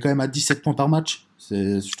d'autres, mais il est quand même à 17 points par match.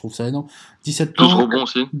 Je trouve ça énorme. 17 points. 12 rebonds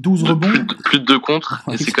aussi. 12 rebonds. Plus de 2 contre.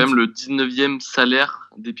 Et c'est quand même le 19e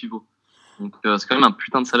salaire des pivots. Donc, c'est quand même un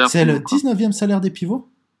putain de salaire. C'est le 19e salaire des pivots?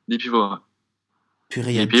 Des pivots, ouais.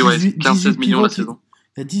 Purée, il y a est payé 15-16 millions la pivots saison.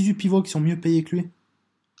 il y a 18 pivots qui sont mieux payés que lui.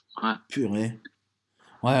 Ouais. Purée.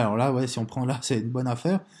 Ouais, alors là, si on prend là, c'est une bonne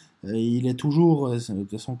affaire. Il est toujours, de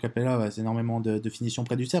toute façon, Capella, c'est énormément de finition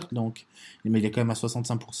près du cercle, donc, mais il est quand même à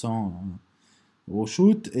 65% au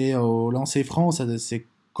shoot, et au lancer franc, c'est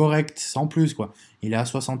correct, sans plus, quoi. Il est à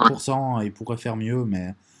 60%, il pourrait faire mieux,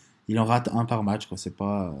 mais il en rate un par match, quoi. C'est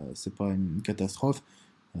pas une catastrophe.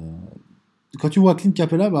 Quand tu vois Clint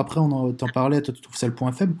Capella, après, t'en parlait, toi, tu trouves ça le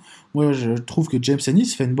point faible. Moi, je trouve que James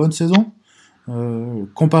Ennis fait une bonne saison,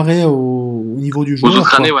 comparé au niveau du joueur. Aux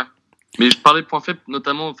autres quoi. années, ouais. Mais je parlais de points faibles,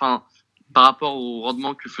 notamment par rapport au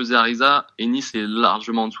rendement que faisait Ariza, Ennis est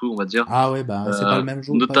largement en dessous, on va dire. Ah ouais, c'est pas le même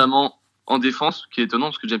joueur. Notamment en défense, qui est étonnant,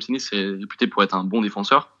 parce que James Ennis est réputé pour être un bon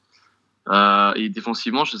défenseur. Et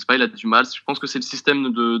défensivement, je sais pas, il a du mal. Je pense que c'est le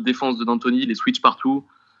système de défense de D'Antoni, les switch partout.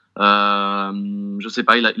 Je sais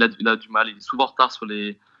pas, il a du mal. Il est souvent en retard sur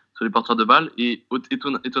les porteurs de balles. Et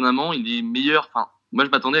étonnamment, il est meilleur. Moi, je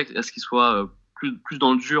m'attendais à ce qu'il soit plus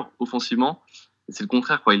dans le dur offensivement. Et c'est le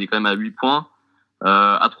contraire, quoi. Il est quand même à 8 points.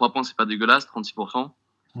 À 3 points, c'est pas dégueulasse, 36%.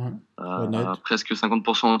 Presque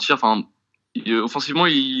 50% en tir. Offensivement,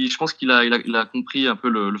 je pense qu'il a compris un peu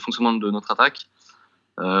le fonctionnement de notre attaque.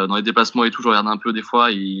 Dans les déplacements et tout, je regarde un peu des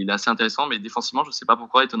fois, il est assez intéressant, mais défensivement, je sais pas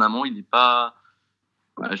pourquoi, étonnamment, il n'est pas.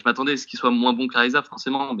 Je m'attendais à ce qu'il soit moins bon qu'Ariza,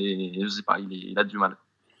 forcément, mais je sais pas, il a du mal.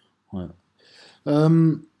 Ouais.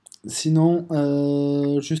 Sinon,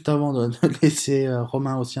 juste avant de laisser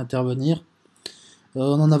Romain aussi intervenir,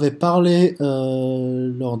 on en avait parlé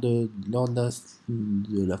lors de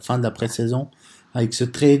la fin de la pré-saison avec ce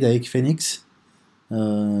trade avec Phoenix.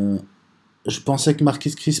 Je pensais que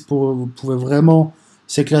Marquis Chris pouvait vraiment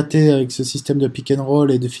s'éclater avec ce système de pick and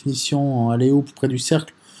roll et de finition en alley-oop près du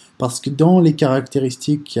cercle, parce que dans les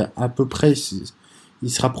caractéristiques, à peu près, il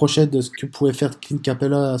se rapprochait de ce que pouvait faire Clint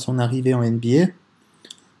Capella à son arrivée en NBA.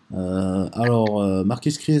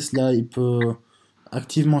 Marquis Chris, là, il peut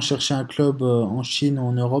activement chercher un club en Chine ou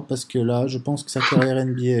en Europe, parce que là, je pense que sa carrière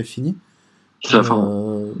NBA est finie. C'est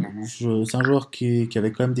un joueur qui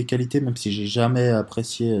avait quand même des qualités, même si j'ai jamais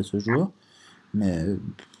apprécié ce joueur. Mais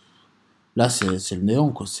là, c'est le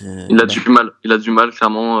néant, quoi. Il a du mal,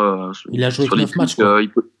 clairement. Il a joué sur 9 matchs, quoi.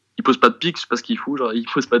 Il pose pas de pique, je sais pas ce qu'il fout. Il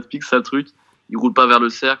pose pas de pique, c'est le truc. Il roule pas vers le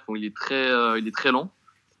cercle, il est très lent.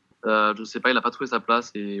 Je sais pas, il a pas trouvé sa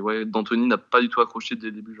place. Et ouais, D'Antoni n'a pas du tout accroché dès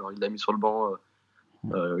le début. Il l'a mis sur le banc.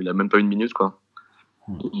 Il a même pas une minute, quoi.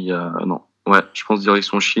 Non. Ouais, je pense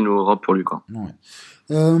direction Chine ou Europe pour lui, quoi. Ouais.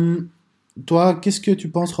 Toi, qu'est-ce que tu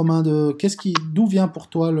penses, Romain, d'où vient pour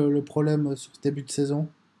toi le problème sur ce début de saison?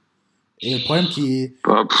 Et le problème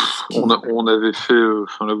on avait fait,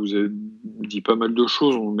 là vous avez dit pas mal de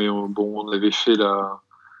choses, mais on avait fait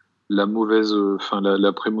la mauvaise,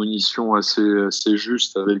 la prémonition assez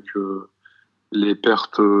juste avec les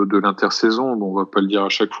pertes de l'intersaison. Bon, on va pas le dire à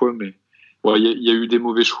chaque fois, mais il y a eu des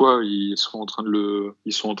mauvais choix. Ils sont en train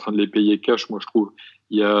de les payer cash, moi je trouve.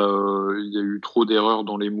 Il y a eu trop d'erreurs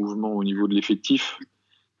dans les mouvements au niveau de l'effectif.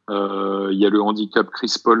 Il y a le handicap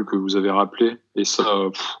Chris Paul que vous avez rappelé, et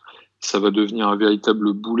ça va devenir un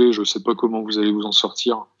véritable boulet. Je sais pas comment vous allez vous en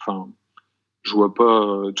sortir. Je vois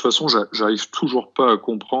pas. De toute façon, j'arrive toujours pas à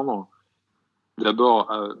comprendre.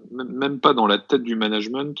 D'abord, même pas dans la tête du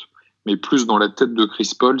management, mais plus dans la tête de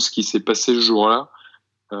Chris Paul, ce qui s'est passé ce jour-là.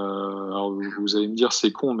 Alors vous allez me dire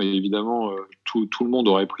c'est con, mais évidemment tout le monde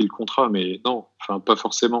aurait pris le contrat, mais non, pas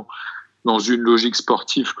forcément. Dans une logique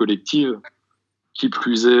sportive collective, qui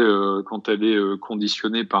plus est quand elle est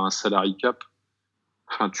conditionnée par un salary cap,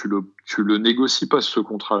 tu le négocies pas ce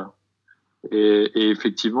contrat-là. Et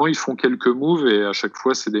effectivement, ils font quelques moves et à chaque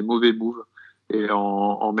fois c'est des mauvais moves. Et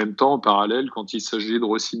en même temps, en parallèle, quand il s'agit de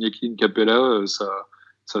re-signer Clint Capella,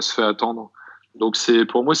 ça se fait attendre. Donc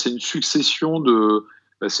pour moi c'est une succession de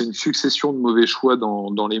mauvais choix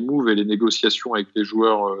dans les moves et les négociations avec les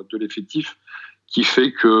joueurs de l'effectif qui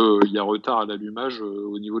fait qu'il y a retard à l'allumage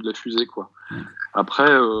au niveau de la fusée, quoi.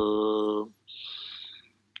 Après,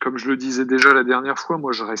 comme je le disais déjà la dernière fois,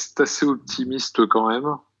 moi je reste assez optimiste quand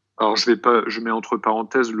même. Alors je mets entre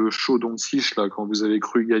parenthèses le show Doncic là quand vous avez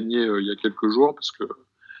cru gagner il y a quelques jours, parce que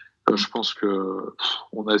je pense que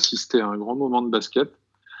on a assisté à un grand moment de basket.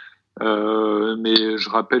 Mais je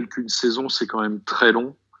rappelle qu'une saison c'est quand même très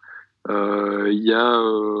long. Il y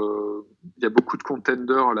a beaucoup de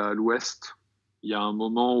contenders là à l'Ouest. Il y a un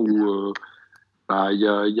moment où il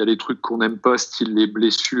y a des trucs qu'on n'aime pas, style les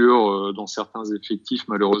blessures dans certains effectifs.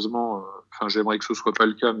 Malheureusement, j'aimerais que ce soit pas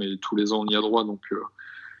le cas, mais tous les ans on y a droit, donc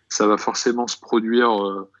ça va forcément se produire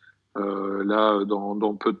là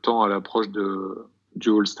dans peu de temps à l'approche du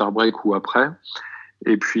All-Star Break ou après.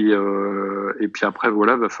 Et puis après,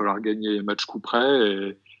 voilà, va falloir gagner les matchs coup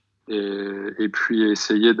près et puis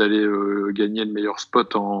essayer d'aller gagner le meilleur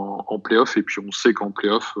spot en play-off. Et puis on sait qu'en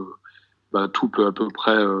play-off, tout peut à peu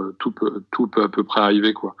près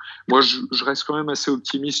arriver, quoi. Moi, je reste quand même assez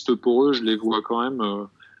optimiste pour eux. Je les vois quand même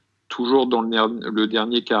toujours dans le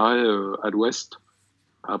dernier carré à l'Ouest.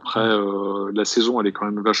 Après, la saison, elle est quand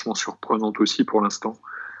même vachement surprenante aussi pour l'instant.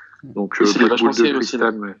 Donc, c'est pas de vachement boule de serré aussi,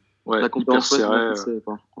 cristal, mais la conférence Ouest,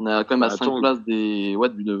 on est quand même à 5 places du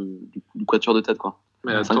quatuor de tête, quoi.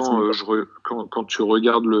 Mais attends, quand tu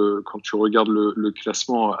regardes le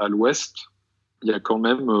classement à l'Ouest, il y a quand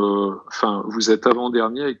même, vous êtes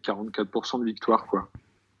avant-dernier avec 44% de victoire, quoi.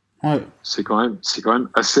 Ouais. C'est quand même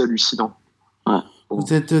assez hallucinant. Ouais. Bon,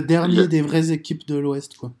 Vous êtes dernier des vraies équipes de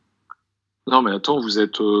l'Ouest, quoi. Non, mais attends, vous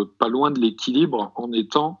êtes pas loin de l'équilibre en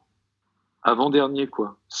étant avant-dernier,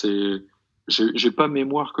 quoi. J'ai pas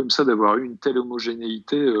mémoire comme ça d'avoir eu une telle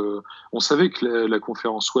homogénéité. On savait que la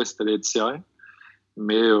conférence Ouest allait être serrée,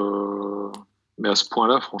 mais à ce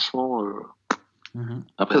point-là, franchement,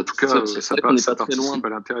 après, en tout cas, ça participe pas à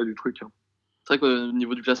l'intérêt du truc. Hein. C'est vrai qu'au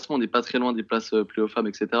niveau du classement, on n'est pas très loin des places play-off femmes,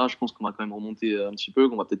 etc. Je pense qu'on va quand même remonter un petit peu,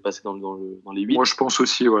 qu'on va peut-être passer dans les 8. Moi, je pense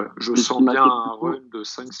aussi, ouais. Je sens bien un run de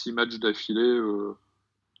 5-6 matchs d'affilée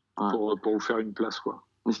pour vous faire une place, quoi.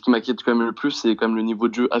 Mais ce qui m'inquiète quand même le plus, c'est quand même le niveau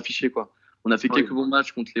de jeu affiché, quoi. On a fait quelques bons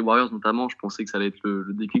matchs contre les Warriors, notamment. Je pensais que ça allait être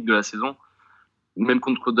le déclic de la saison. Même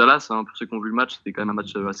contre Dallas, hein, pour ceux qui ont vu le match, c'était quand même un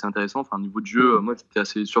match assez intéressant. Enfin, niveau de jeu, moi, j'étais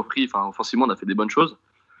assez surpris. Enfin, offensivement, on a fait des bonnes choses.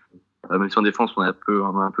 Même si en défense, on a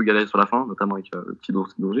un peu galéré sur la fin, notamment avec le petit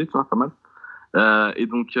Dourgit, pas mal. Et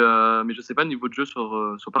donc, mais je sais pas, le niveau de jeu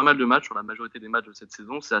sur pas mal de matchs, sur la majorité des matchs de cette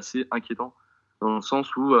saison, c'est assez inquiétant. Dans le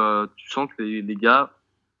sens où tu sens que les gars,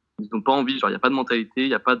 ils n'ont pas envie. Genre, il n'y a pas de mentalité, il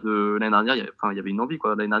n'y a pas de. L'année dernière, il y avait une envie,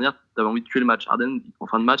 quoi. L'année dernière, tu avais envie de tuer le match. Harden, en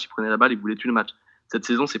fin de match, il prenait la balle, il voulait tuer le match. Cette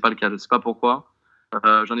saison, c'est pas le cas. Je sais pas pourquoi.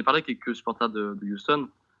 J'en ai parlé avec quelques supporters de Houston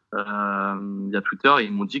via Twitter et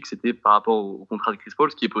ils m'ont dit que c'était par rapport au contrat de Chris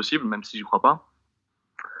Paul, ce qui est possible, même si j'y crois pas.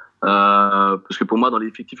 Parce que pour moi, dans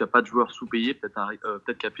l'effectif, il n'y a pas de joueurs sous-payés,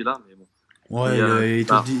 peut-être Capella, mais bon. Ouais,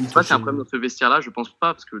 c'est un problème dans ce vestiaire-là, je pense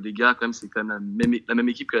pas, parce que les gars, quand même, c'est quand même la même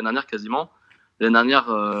équipe que l'année dernière, quasiment. L'année dernière,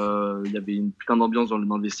 il y avait une putain d'ambiance dans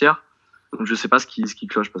le vestiaire. Donc, je sais pas ce qui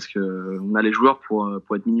cloche, parce que on a les joueurs pour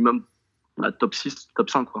être minimum à top 6, top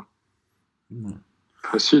 5, quoi.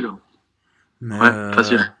 Facile. Mais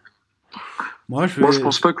facile. Moi, je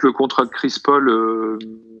pense pas que le contrat de Chris Paul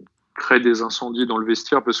crée des incendies dans le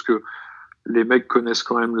vestiaire parce que les mecs connaissent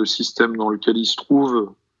quand même le système dans lequel ils se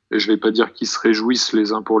trouvent. Et je vais pas dire qu'ils se réjouissent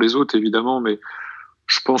les uns pour les autres, évidemment, mais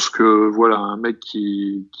je pense que voilà, un mec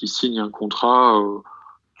qui signe un contrat,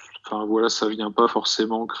 ça vient pas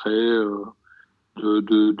forcément créer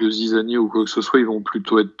de zizanie ou quoi que ce soit. Ils vont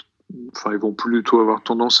plutôt avoir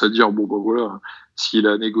tendance à dire voilà, s'il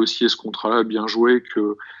a négocié ce contrat-là, bien joué.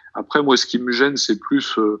 Que après, moi, ce qui me gêne, c'est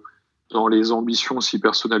plus dans les ambitions si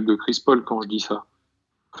personnelles de Chris Paul quand je dis ça.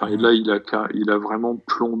 Et là, il a vraiment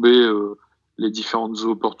plombé les différentes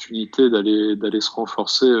opportunités d'aller se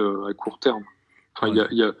renforcer à court terme. Là,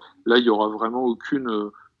 il y aura vraiment aucune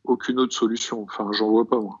autre solution. J'en vois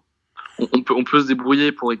pas, moi. On peut se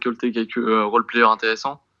débrouiller pour récolter quelques role-players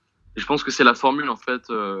intéressants. Et je pense que c'est la formule en fait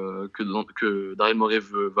que Daryl Morey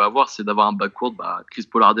veut avoir, c'est d'avoir un backcourt, Chris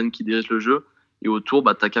Paul Harden qui dirige le jeu, et autour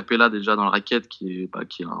t'as Capella déjà dans la raquette qui est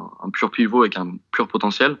un pur pivot avec un pur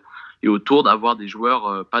potentiel, et autour d'avoir des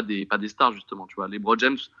joueurs pas des stars justement, tu vois. LeBron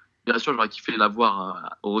James, bien sûr j'aurais kiffé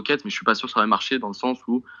l'avoir aux Rockets, mais je suis pas sûr que ça aurait marché dans le sens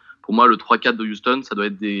où pour moi le 3-4 de Houston ça doit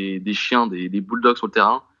être des chiens, des bulldogs sur le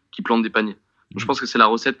terrain qui plantent des paniers. Donc, je pense que c'est la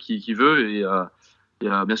recette qu'il veut et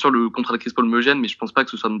bien sûr, le contrat de Chris Paul me gêne, mais je pense pas que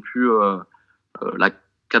ce soit non plus la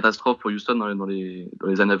catastrophe pour Houston dans les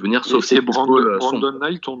années à venir. Sauf si Brandon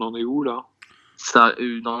Knight, on en est où là? Ça,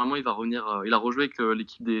 normalement, il va revenir. Il a rejoué avec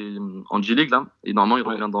l'équipe en G-League là, et normalement, il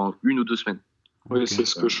revient dans 1 ou 2 semaines. Oui, c'est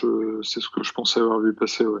ce que je pensais avoir vu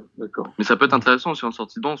passer. Ouais, d'accord. Mais ça peut être intéressant aussi en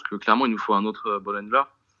sortie de banc, parce que clairement, il nous faut un autre ball handler.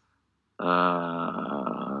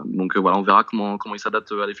 Donc voilà, on verra comment il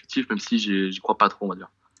s'adapte à l'effectif, même si j'y crois pas trop, on va dire.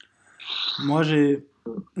 Moi, j'ai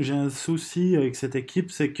un souci avec cette équipe,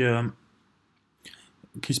 c'est que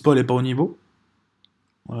Chris Paul est pas au niveau.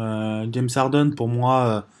 James Harden, pour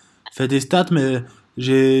moi, fait des stats, mais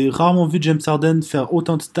j'ai rarement vu James Harden faire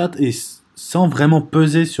autant de stats et sans vraiment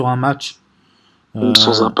peser sur un match.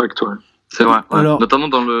 Sans impact, ouais. C'est vrai, ouais. Alors, notamment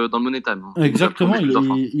dans le Money Time. Hein. Exactement,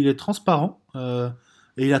 il est transparent.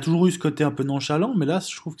 Et il a toujours eu ce côté un peu nonchalant, mais là,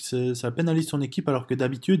 je trouve que ça pénalise son équipe, alors que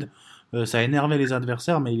d'habitude, ça énervait les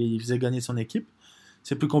adversaires, mais il faisait gagner son équipe.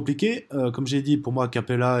 C'est plus compliqué. Comme j'ai dit, pour moi,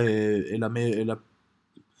 Capella est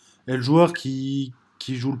le joueur qui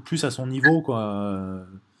qui joue le plus à son niveau, quoi.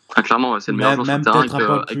 Clairement, c'est le meilleur joueur sur le terrain peut-être un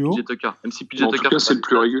peu avec plus haut. PJ Tucker. Même si PJ En Tucker, tout cas, c'est le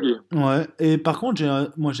plus régulier. Ouais. Et par contre,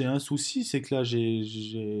 j'ai un souci, c'est que là,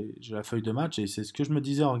 j'ai la feuille de match et c'est ce que je me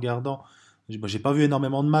disais en regardant. J'ai pas vu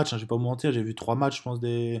énormément de matchs, hein, je vais pas vous mentir, j'ai vu 3 matchs, je pense,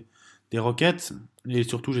 des Rockets. Et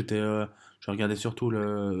surtout, je regardais surtout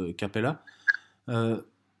le Capella. Il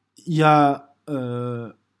y a.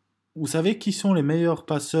 Vous savez qui sont les meilleurs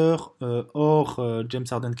passeurs hors James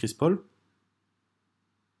Harden, Chris Paul?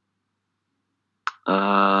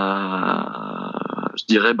 Je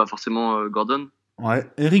dirais forcément Gordon. Ouais,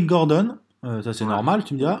 Eric Gordon, ça c'est normal,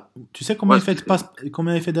 tu me diras. Tu sais combien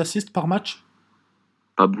combien il fait d'assists par match?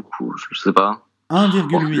 Pas beaucoup, je sais pas.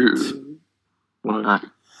 1,8. Ouais.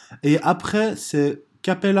 Et après, c'est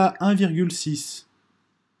Capella 1,6.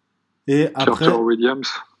 Et après,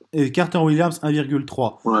 Carter Williams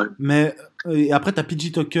 1,3. Ouais. Mais et après, tu as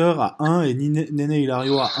PJ Tucker à 1 et Nene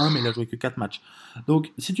Hilario à 1, mais il a joué que 4 matchs.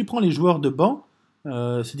 Donc, si tu prends les joueurs de banc,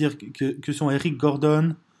 c'est-à-dire que sont Eric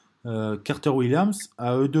Gordon, Carter Williams,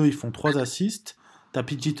 à eux deux, ils font 3 assists. T'as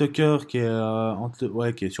PJ Tucker qui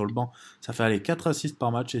est, qui est sur le banc. Ça fait aller 4 assists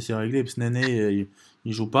par match et c'est réglé. Parce que Nene,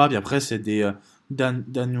 il joue pas. Puis après, c'est des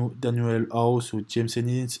Daniel House ou James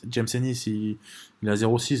Ennis. James Ennis, il a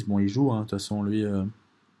 0,6. Bon, il joue, hein, de toute façon, lui.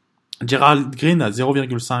 Gerald Green a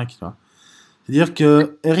 0,5. C'est-à-dire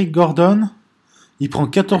que Eric Gordon, il prend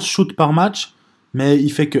 14 shoots par match, mais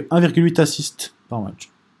il fait que 1,8 assists par match.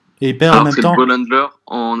 Et il perd en même temps. C'est le ball handler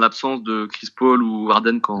en absence de Chris Paul ou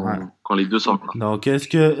Harden quand les deux sortent. Donc, est-ce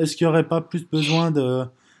qu'il y aurait pas plus besoin de.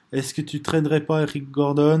 Est-ce que tu traînerais pas Eric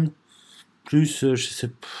Gordon plus, je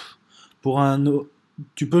sais, pour un.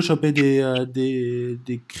 Tu peux choper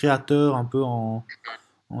des créateurs un peu en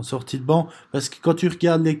sortie de banc. Parce que quand tu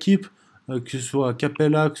regardes l'équipe, que ce soit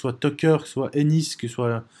Capella, que ce soit Tucker, que ce soit Ennis, que ce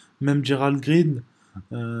soit même Gerald Green,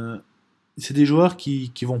 c'est des joueurs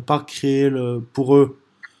qui vont pas créer pour eux.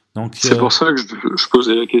 Donc, c'est pour ça que je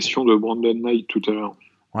posais la question de Brandon Knight tout à l'heure.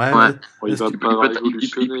 Ouais.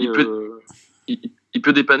 Il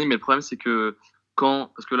peut dépanner, mais le problème c'est que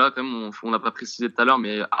parce que là quand même on l'a pas précisé tout à l'heure,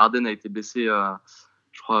 mais Harden a été blessé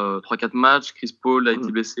je crois 3-4 matchs, Chris Paul a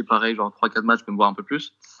été blessé pareil, genre 3-4 matchs, même voire un peu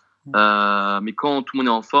plus. Mais quand tout le monde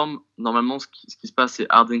est en forme, normalement ce qui se passe c'est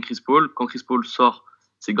Harden, Chris Paul. Quand Chris Paul sort,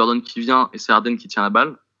 c'est Gordon qui vient et c'est Harden qui tient la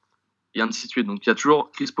balle. Et ainsi de suite. Donc il y a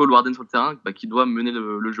toujours Chris Paul ou Harden sur le terrain qui doit mener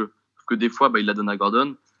le jeu. Parce que des fois, il la donne à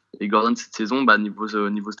Gordon. Et Gordon, cette saison,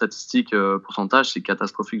 niveau statistique, pourcentage, c'est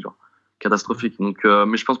catastrophique. Catastrophique. Donc,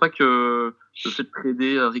 mais je pense pas que le fait de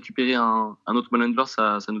trader, récupérer un autre ball handler,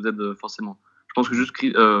 ça nous aide forcément. Je pense que juste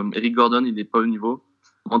Eric Gordon, il n'est pas au niveau.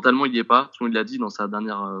 Mentalement, il n'y est pas. Tout le monde l'a dit dans sa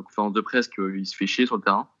dernière conférence de presse qu'il se fait chier sur le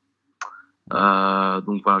terrain.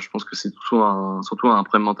 Donc voilà, je pense que c'est surtout un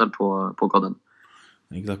problème mental pour Gordon.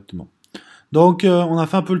 Exactement. Donc, on a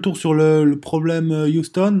fait un peu le tour sur le problème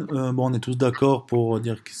Houston. On est tous d'accord pour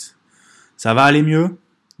dire que ça va aller mieux.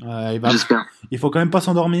 J'espère. Il faut quand même pas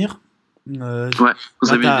s'endormir. Vous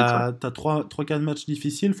avez t'as 3-4 matchs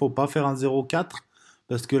difficiles. Faut pas faire un 0-4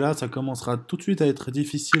 parce que là, ça commencera tout de suite à être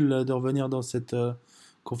difficile de revenir dans cette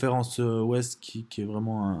conférence Ouest qui est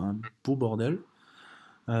vraiment un beau bordel.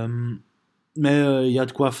 Mais il y a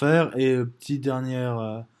de quoi faire. Et petite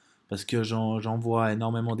dernière. Parce que j'en vois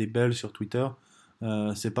énormément des belles sur Twitter.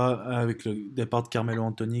 C'est pas avec le départ de Carmelo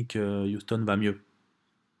Anthony que Houston va mieux.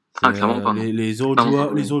 Clairement pas. Les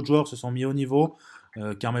autres joueurs se sont mis au niveau.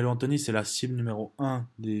 Carmelo Anthony, c'est la cible numéro 1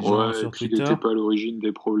 des gens sur Twitter. Il n'était pas à l'origine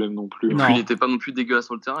des problèmes non plus. Et puis, il n'était pas non plus dégueulasse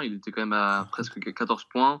sur le terrain. Il était quand même à presque 14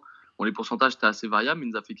 points. Bon, les pourcentages étaient assez variables, mais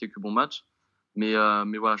il nous a fait quelques bons matchs. Mais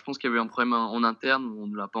voilà, je pense qu'il y avait un problème en interne. On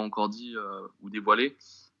ne l'a pas encore dit ou dévoilé.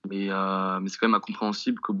 Mais c'est quand même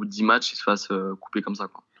incompréhensible qu'au bout de 10 matchs, il se fasse couper comme ça,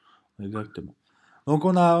 quoi. Exactement. Donc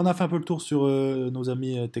on a fait un peu le tour sur nos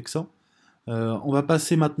amis texans. On va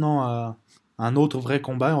passer maintenant à un autre vrai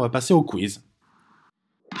combat. On va passer au quiz.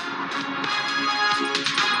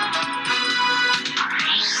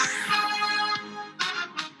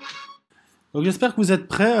 Donc j'espère que vous êtes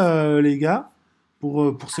prêts, les gars,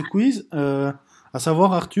 pour ce quiz. À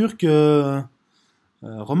savoir, Arthur, que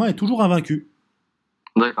Romain est toujours invaincu.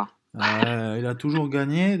 D'accord. Il a toujours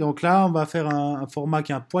gagné. Donc là, on va faire un format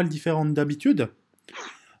qui est un poil différent d'habitude.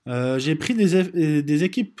 J'ai pris des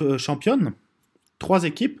équipes championnes. 3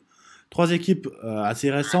 équipes. 3 équipes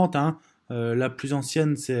assez récentes. Hein. La plus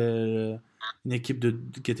ancienne, c'est une équipe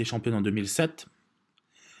qui était championne en 2007.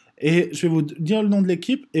 Et je vais vous dire le nom de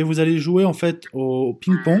l'équipe et vous allez jouer en fait au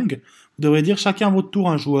ping-pong. Vous devrez dire chacun à votre tour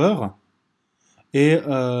un joueur. Et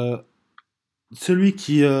celui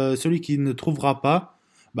qui ne trouvera pas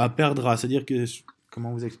perdra. C'est-à-dire que,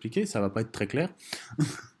 comment vous expliquer, ça va pas être très clair.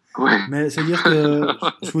 Ouais. Mais c'est-à-dire que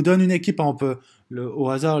je vous donne une équipe au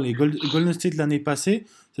hasard, les Golden State l'année passée.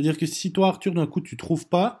 C'est-à-dire que si toi, Arthur, d'un coup, tu trouves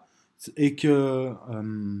pas et que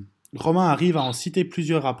Romain arrive à en citer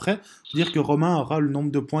plusieurs après, c'est-à-dire que Romain aura le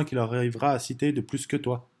nombre de points qu'il arrivera à citer de plus que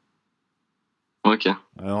toi. Ok.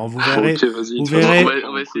 Alors, vous verrez, Ok, vas-y. vous de toute façon, verrez-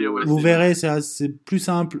 on va essayer, on va vous essayer. verrez, c'est plus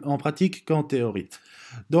simple en pratique qu'en théorie.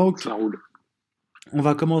 Donc, Ça roule. on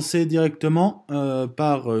va commencer directement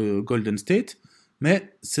par Golden State,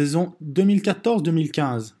 mais saison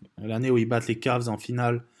 2014-2015, l'année où ils battent les Cavs en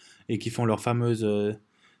finale et qui font leur fameuse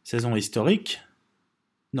saison historique.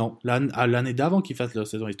 Non, l'année d'avant qu'ils fassent leur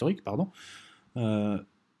saison historique, pardon.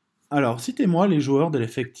 Alors, citez-moi les joueurs de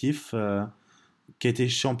l'effectif qui a été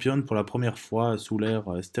championne pour la première fois sous l'ère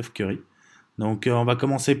Steph Curry. Donc, on va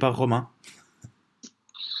commencer par Romain.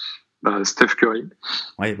 Steph Curry.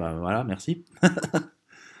 Oui, voilà, merci.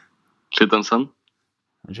 Klay Thompson.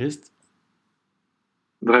 Juste,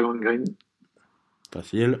 Draymond Green.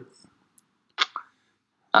 facile.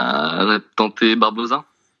 On va tenter Barbosa.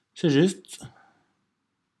 C'est juste,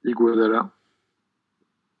 Iguodala.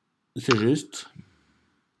 c'est juste.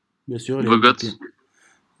 Bien sûr, il est Bogut. MVP.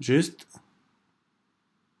 Juste,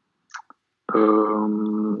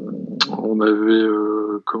 On avait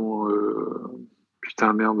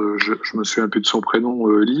putain merde, je me souviens plus de son prénom.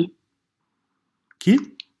 Lee. qui?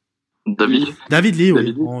 David. David Lee, oui,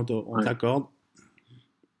 David Lee. on Ouais. t'accorde.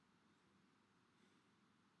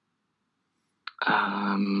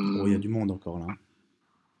 Oh, il y a du monde encore là.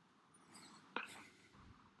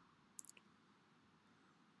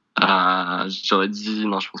 J'aurais dit,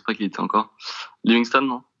 non, je pense pas qu'il était encore. Livingston,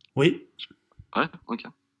 non? Oui, Ouais, ok.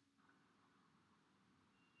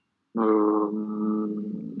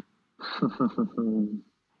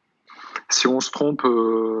 Si on se trompe.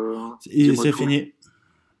 c'est tout. fini.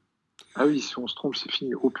 Ah oui, si on se trompe, c'est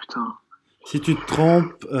fini. Oh putain. Si tu te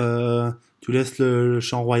trompes, tu laisses le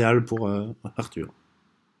chant royal pour Arthur.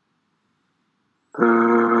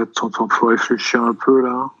 Attends, faut réfléchir un peu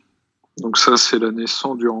là. Donc ça, c'est l'année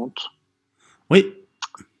sans Durant. Oui,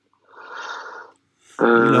 il en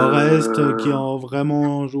Euh, reste qui ont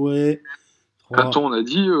vraiment joué. 3. Attends, on a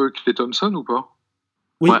dit Klay Thompson ou pas?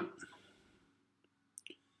 Oui. Ouais.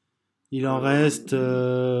 Il en reste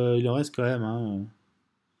quand même. Hein.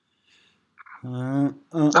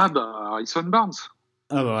 Ah Harrison Barnes.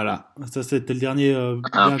 Ah bah voilà, ça c'était le dernier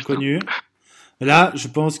Ah, bien putain. connu. Et là, je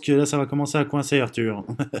pense que là, ça va commencer à coincer Arthur.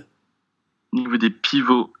 Au niveau des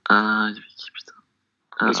pivots, il y avait qui,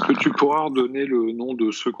 putain? Est-ce que tu pourras redonner le nom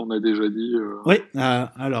de ceux qu'on a déjà dit Oui,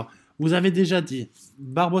 alors, vous avez déjà dit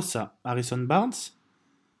Barbosa, Harrison Barnes,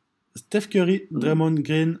 Steph Curry, Draymond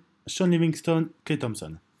Green, Sean Livingston, Klay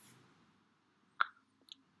Thompson.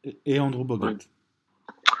 Et Andrew Bogut. Ouais.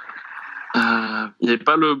 Il n'y avait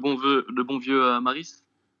pas le bon vieux Maris?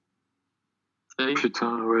 Spade?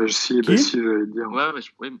 Putain, ouais, si, Qui j'allais te dire. Ouais,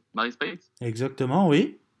 oui, Maris Spade? Exactement,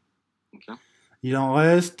 oui. Ok. Il en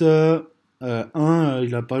reste un, il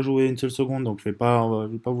n'a pas joué une seule seconde, donc je vais pas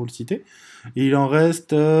vous le citer. Et il en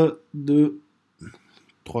reste 2,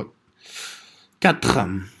 3, 4.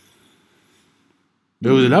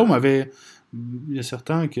 Mais là, il y a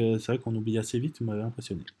certains que c'est vrai qu'on oublie assez vite, vous m'avez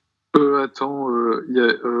impressionné. Attends, il y a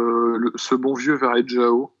ce bon vieux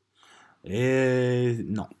Varejao. Et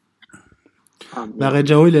non. Ah, merde.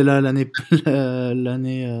 Varejao, il est là l'année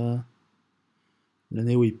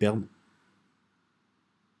où ils perdent.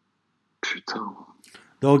 Putain.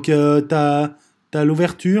 Donc, t'as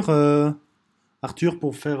l'ouverture, Arthur,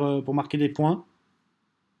 pour marquer des points.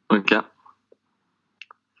 Ok.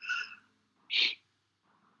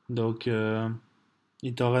 Donc,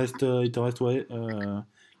 il t'en reste ouais,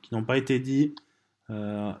 qui n'ont pas été dit.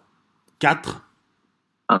 4.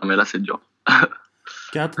 Ah, mais là, c'est dur.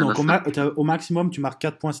 4. Ah, Donc, bah, au maximum, tu marques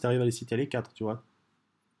 4 points si tu arrives à les citer les 4, tu vois.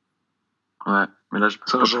 Ouais, mais là, je peux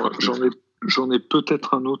Putain, pas. j'en ai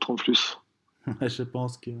peut-être un autre en plus. Ouais, je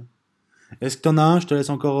pense que. Est-ce que t'en as un? Je te laisse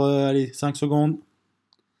encore 5 secondes.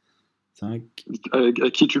 5. À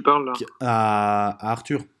qui tu parles là? À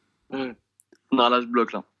Arthur. Ouais. Non, là, je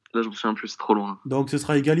bloque, là. Là, je me souviens plus, c'est trop loin. Donc, ce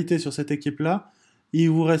sera égalité sur cette équipe-là. Il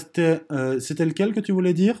vous restait. C'était lequel que tu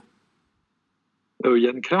voulais dire?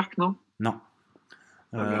 Yann Clark, non? Non.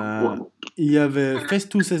 Ah, merde. Ouais. Il y avait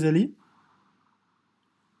Festus Ezeli,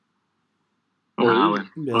 Ah, ouais.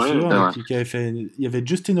 bien Ouais, sûr, ouais. qui avait fait. Il y avait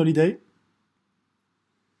Justin Holiday.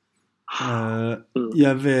 Il y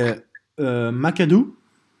avait McAdoo.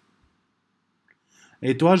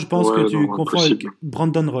 Et toi, je pense Ouais, que tu non, confonds impossible. avec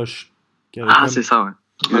Brandon Rush. qui avait Ah, comme- c'est ça, ouais.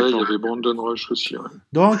 Ouais, il y avait Brandon Rush aussi. Ouais.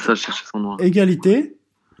 Donc, Ça, je cherchais son nom. égalité.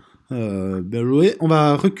 Bien joué. On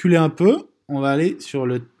va reculer un peu. on va aller sur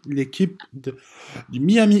l'équipe du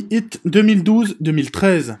Miami Heat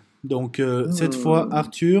 2012-2013. Donc, cette fois,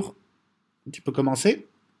 Arthur, tu peux commencer.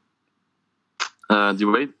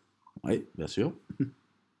 D-Wade. Oui, bien sûr.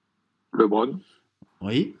 LeBron.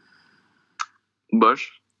 Oui.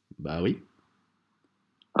 Bosch. Bah oui,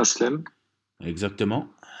 Aslem. exactement.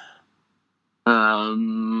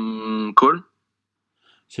 Cole.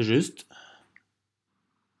 C'est juste.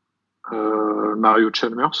 Mario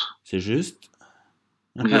Chalmers. C'est juste.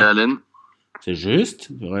 Et Allen. C'est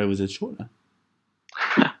juste. Ouais, vous êtes chaud là.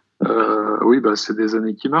 Oui, bah, c'est des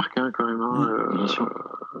années qui marquent hein, quand même. Hein. Bien sûr.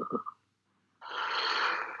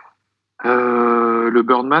 Le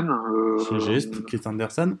Birdman. C'est juste. Chris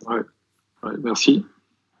Anderson. Ouais, merci.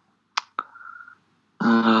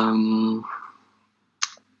 Comment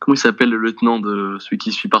il s'appelle le lieutenant de celui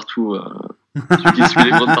qui suit partout celui qui suit les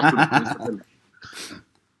grandes partout. Comment il s'appelle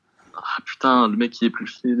putain, le mec qui est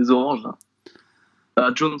plus les oranges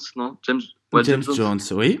là. Jones, non James. Ouais, James Jones,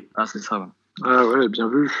 oui. Ah, c'est ça. Ouais. Ah ouais, bien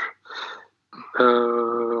vu.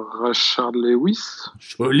 Rashard Lewis.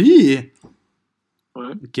 Joli.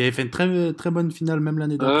 Ouais. Qui avait fait une très, très bonne finale même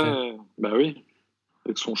l'année d'après. Ouais, bah oui.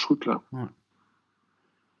 Avec son shoot là. Ouais.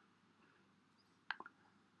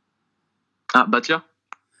 Ah, Batia.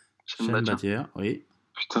 Shane Battier, oui.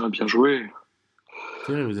 Putain, bien joué.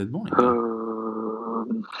 Thierry, vous êtes bon, les gars.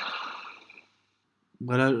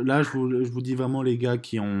 Voilà, là, je vous dis vraiment les gars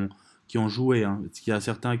qui ont joué. Hein. Parce qu'il y a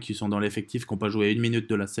certains qui sont dans l'effectif qui n'ont pas joué 1 minute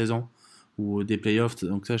de la saison ou des playoffs,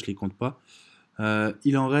 donc ça, je les compte pas.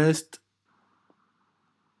 Il en reste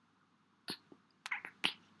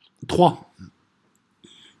 3.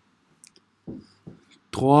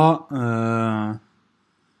 3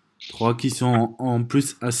 qui sont en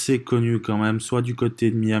plus assez connus quand même, soit du côté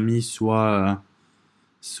de Miami, soit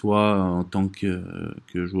en tant que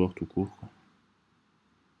joueur tout court. Quoi.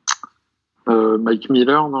 Mike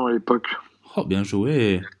Miller, non, à l'époque. Oh, bien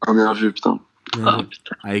joué. Ah, bien joué, putain. Putain.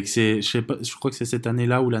 Avec je crois que c'est cette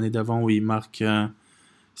année-là ou l'année d'avant où il marque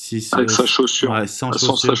 6. Avec sa chaussure. Ouais, sans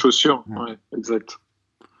sa chaussure. Ouais. Ouais, exact.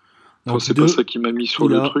 Donc, c'est pas ça qui m'a mis sur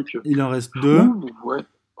le truc. Il en reste 2. Ouais.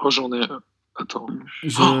 Oh, j'en ai. Attends.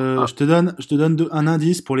 Je te donne un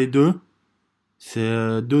indice pour les 2.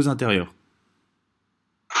 C'est 2 intérieurs.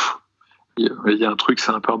 Il y a un truc,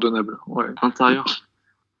 c'est impardonnable. Ouais. Intérieur.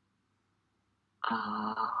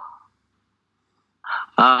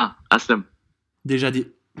 Ah, Aslem. Déjà dit.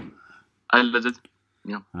 Ah, il l'a déjà dit.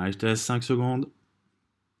 Bien. Allez, je te laisse 5 secondes.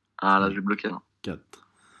 Ah, là, je vais bloquer. Là. 4,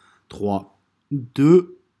 3,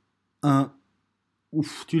 2, 1.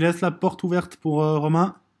 Ouf, tu laisses la porte ouverte pour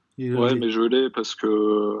Romain. Ouais, mais je l'ai parce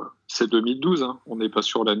que c'est 2012. Hein. On n'est pas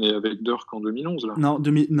sur l'année avec Dirk en 2011. Là. Non,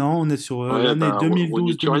 on est sur l'année 2012.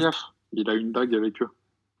 Ronny Turiaf, il a une bague avec eux.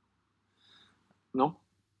 Non ?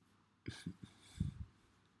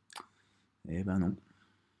 Eh ben non.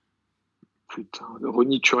 Putain,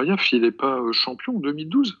 Ronny Turiaf, il n'est pas champion en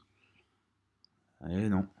 2012 ? Eh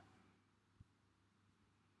non.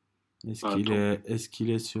 Est-ce qu'il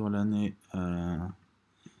est sur l'année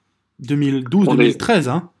 2012-2013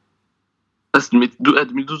 hein ? Ah, c'est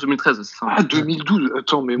 2012-2013, c'est ça. Ah, 2012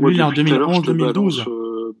 attends, mais moi, lui, il est en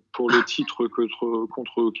 2011-2012. Pour le titre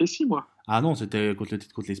contre Casey, moi. Ah non, c'était contre le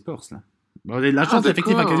titre contre les Spurs, là. Bon, la chance,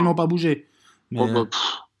 l'effectif a quasiment pas bougé. Mais...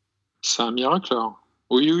 c'est un miracle, là.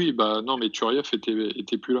 Oui, bah non, mais Turiaf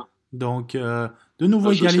était plus là. Donc, de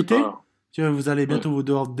nouveau égalité. Vous allez bientôt vous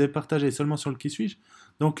devoir départager seulement sur le qui suis-je.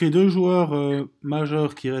 Donc, les 2 joueurs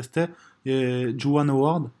majeurs qui restaient, Juwan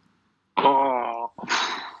Howard.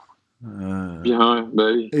 Bien, ouais,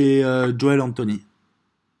 bah oui. Et Joel Anthony.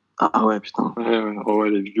 Ah ouais, putain. Ouais,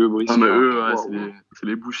 les vieux Brice. Ah, mais eux, c'est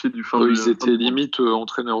les bouchers du fin de... Ils étaient limite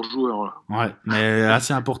entraîneurs-joueurs. Là. Ouais, mais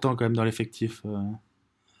assez important quand même dans l'effectif.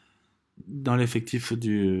 Dans l'effectif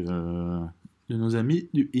de nos amis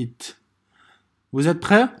du Heat. Vous êtes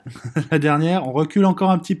prêts ? La dernière, on recule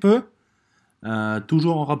encore un petit peu.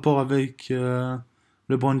 Toujours en rapport avec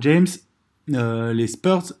LeBron James. Les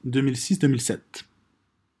Spurs 2006-2007.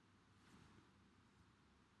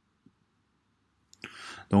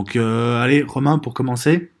 Donc, allez, Romain, pour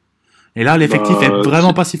commencer. Et là, l'effectif est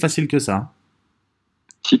vraiment pas si facile que ça.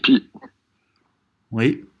 Tipeee.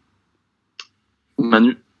 Oui.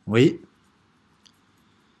 Manu. Oui.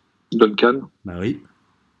 Duncan. Bah oui.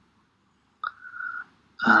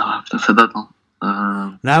 Ah, putain, ça date,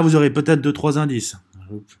 hein. Là, vous aurez peut-être 2-3 indices.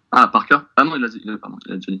 Ah, Parker. Ah non, il a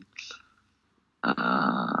déjà dit.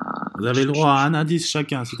 Vous avez le droit à un indice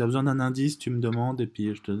chacun. Si tu as besoin d'un indice, tu me demandes et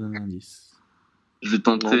puis je te donne un indice. Je vais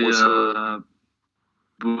tenter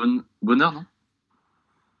Bonheur, non ?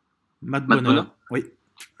 Matt Bonheur. Oui.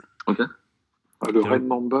 Ok. Ah, le Red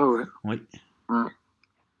Mamba, ouais. Oui.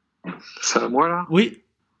 C'est à moi, là? Oui.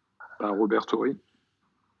 Bah, Robert Horry.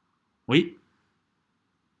 Oui.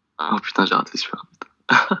 Oh putain, j'ai raté celui-là.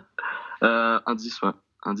 Indice, ouais.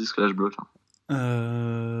 Indice que là je bloque.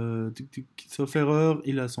 Sauf erreur,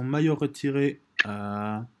 il a son maillot retiré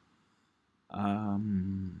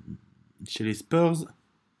chez les Spurs.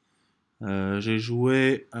 J'ai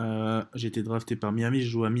été drafté par Miami. J'ai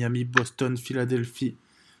joué à Miami, Boston, Philadelphie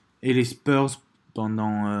et les Spurs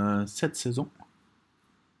pendant 7 saisons.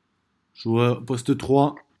 Je jouais au poste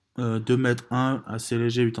 3, 2 mètres 1, assez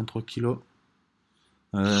léger, 83 kilos.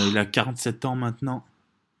 Il a 47 ans maintenant.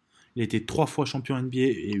 Il a été 3 fois champion NBA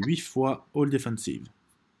et 8 fois All Defensive.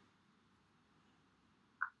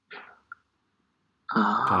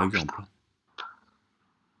 Par exemple. Putain.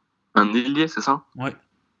 Un ailier, c'est ça? Ouais.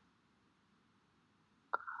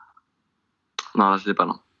 Non, là je l'ai pas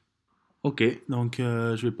là. Ok, donc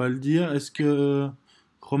je vais pas le dire. Est-ce que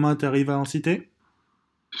Romain t'arrive à en citer?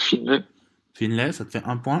 Finlay. Finlay, ça te fait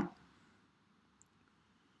 1 point.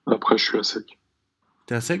 Après, je suis à sec.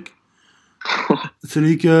 T'es à sec?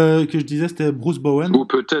 Celui que je disais, c'était Bruce Bowen. Ou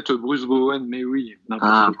peut-être Bruce Bowen, mais oui,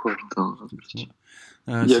 n'importe quoi. Putain.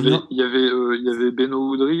 Il y avait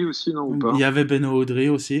Beno Udrih aussi, non, ou pas? Il y avait Beno Udrih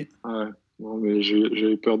aussi. Ouais, non, mais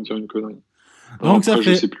j'avais peur de dire une connerie. Donc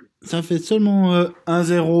après, je sais plus. Ça fait seulement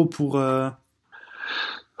 1-0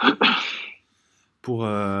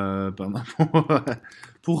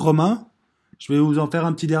 pour Romain. Je vais vous en faire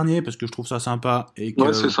un petit dernier parce que je trouve ça sympa et que,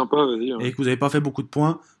 Ouais, c'est sympa, vas-y. et que vous n'avez pas fait beaucoup de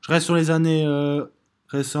points. Je reste sur les années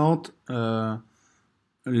récentes.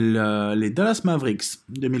 Les Dallas Mavericks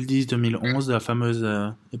 2010-2011, la fameuse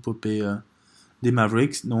épopée des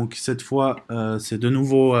Mavericks. Donc cette fois, c'est de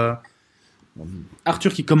nouveau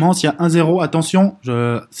Arthur qui commence. Il y a 1-0. Attention,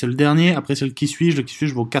 c'est le dernier. Après, c'est le qui suis-je. Le qui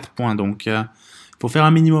suis-je vaut 4 points. Donc il faut faire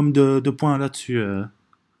un minimum de points là-dessus,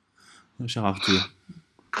 cher Arthur.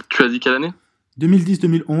 Tu as dit quelle année?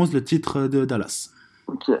 2010-2011, le titre de Dallas.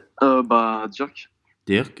 Ok. Bah, Dirk.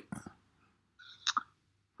 Dirk.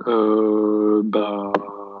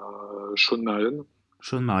 Sean Marion.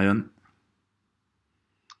 Sean Marion.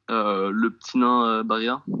 Le petit nain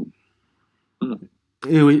Barrière.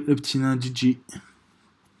 Et oui, le petit nain Gigi.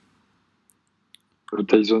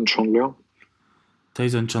 Tyson Chandler.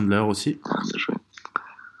 Tyson Chandler aussi. Ah, bien joué.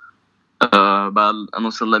 Un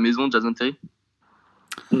ancien de la maison, Jason Terry.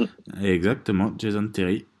 Exactement, Jason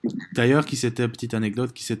Terry. D'ailleurs, petite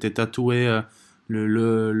anecdote, qui s'était tatoué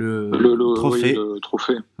le trophée. Oui, le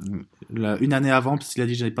trophée. Une année avant, parce qu'il a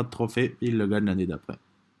dit j'avais pas de trophée, il le gagne l'année d'après.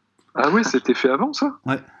 Ah ouais, c'était fait avant ça?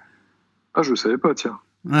 Ouais. Ah, je savais pas, tiens.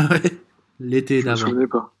 Ah ouais, l'été Je me d'avant. souvenais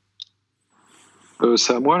pas.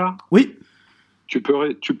 C'est à moi là? Oui. Tu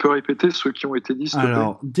peux répéter ceux qui ont été dit, s'il te plaît?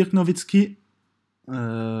 Alors, Dirk Nowitzki,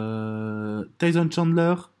 Tyson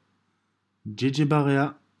Chandler, JJ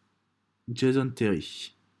Barea, Jason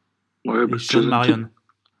Terry Ouais, et Sean Marion.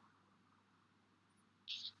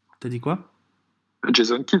 T'as dit quoi?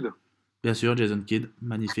 Jason Kidd. Bien sûr, Jason Kidd,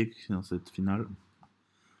 magnifique dans cette finale.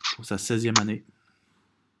 Pour sa 16e année.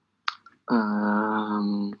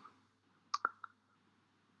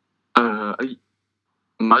 Oui.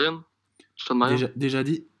 Marion? Sean Marion? Déjà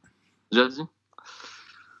dit? Déjà dit?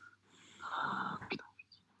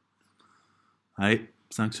 Allez,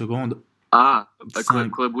 5 secondes. Ah, Cinq.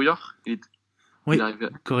 Corey Brouillard? Oui, il arrive...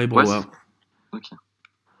 Corey Brewer. Ok.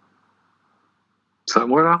 C'est à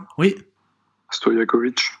moi là? Oui,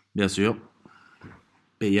 Stojakovic. bien sûr.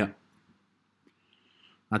 Peya.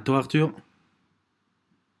 À toi, Arthur?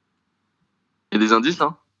 Il y a des indices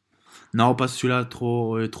là? Non, pas celui-là,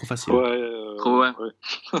 trop facile. Ouais. Trop, ouais.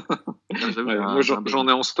 Ouais, moi j'en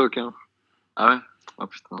ai en stock. Hein. Ah ouais? Ah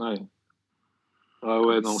putain. Ouais. Ah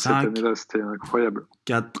ouais, non, 5, cette année-là, c'était incroyable.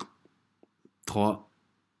 4, 3,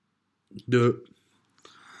 2,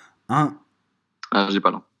 1. Ah, j'ai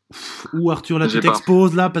pas là. Ouh, Arthur, là, J'ai tu pas.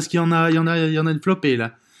 t'exposes là parce qu'il y en a une flopée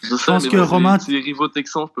là. Je sais, pense mais que moi, Romain- c'est les rivaux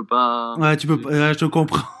texans, je peux pas. Ouais, tu peux. Je te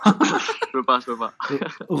comprends. Je peux pas.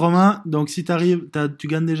 Romain, donc si t'arrives, tu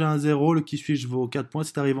gagnes déjà un 0. Le qui suis-je vaut 4 points.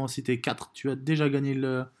 Si t'arrives à en citer 4, tu as déjà gagné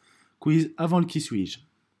le quiz avant le qui suis-je.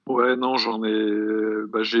 Ouais, non, j'en ai.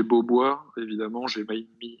 J'ai Beaubois, évidemment, j'ai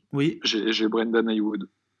Maimi, Oui. j'ai Brendan Haywood.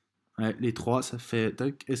 Ouais, les 3, ça fait.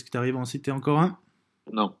 Tac. Est-ce que t'arrives à en citer encore un?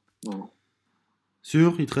 Non.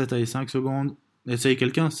 Sûr, il te reste allez, 5 secondes. Essaye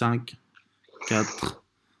quelqu'un. 5, 4,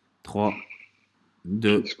 3,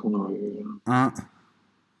 2, Qu'est-ce qu'on a 1,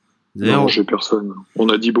 Non, 0. j'ai personne. On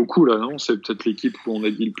a dit beaucoup là, non? C'est peut-être l'équipe où on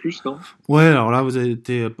a dit le plus, non? Ouais, alors là, vous avez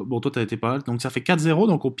été. Bon, toi, t'as été pas mal. Donc ça fait 4-0.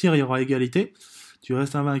 Donc au pire, il y aura égalité. Tu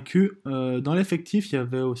restes invaincu. Dans l'effectif, il y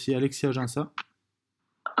avait aussi Alexis Aginsa.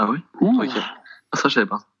 Ah oui? Ouh. Ok. Ça, je savais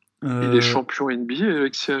pas. Il est champion NBA,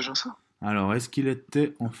 Alexis Aginsa. Alors, est-ce qu'il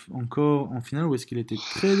était encore en finale ou est-ce qu'il était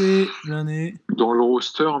tradé l'année? Dans le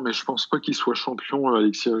roster, mais je pense pas qu'il soit champion,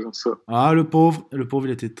 Alexis Aginsa. Ah, le pauvre,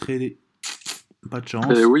 il était tradé. Pas de chance.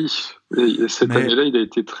 Et oui, et cette année-là, il a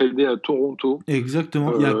été tradé à Toronto.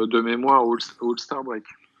 Exactement. De mémoire All-Star Break.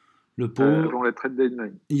 Le pauvre. Avant la trade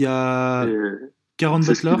deadline. Il y a Caron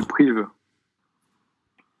C'est Butler. ce qu'il prive.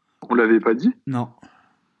 On l'avait pas dit? Non.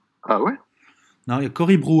 Ah ouais? Non, il y a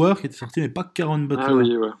Corey Brewer qui était sorti, mais pas Caron Butler. Ah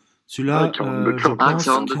oui, ouais. Celui-là, Caron Butler, je pense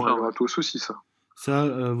Caron c'est Butler. un gratos aussi, ça.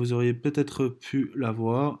 ça, vous auriez peut-être pu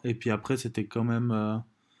l'avoir. Et puis après, c'était quand même...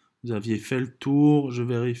 vous aviez fait le tour. Je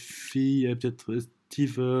vérifie. Il y a peut-être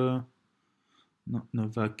Steve... Non,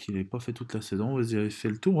 Novak, il n'a pas fait toute la saison. Vous avez fait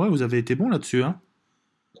le tour. Ouais, vous avez été bon là-dessus. Hein.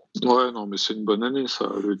 Ouais, non, mais c'est une bonne année,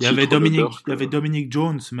 ça. Il y avait Dominic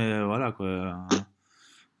Jones, mais voilà, quoi.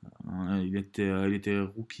 Il était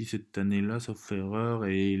rookie cette année-là, sauf erreur,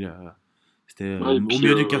 et c'était au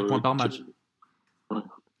milieu du 4 points par match. Ouais.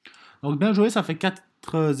 Donc bien joué, ça fait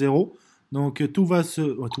 4-0. Donc tout va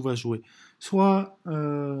se jouer. Soit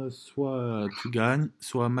tu gagnes,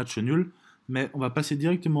 soit match nul. Mais on va passer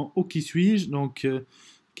directement au qui suis-je. Donc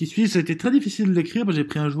qui suis-je, c'était très difficile de l'écrire, parce que j'ai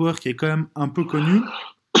pris un joueur qui est quand même un peu connu.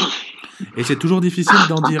 Et c'est toujours difficile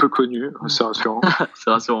d'en dire. Un peu connu, c'est rassurant. C'est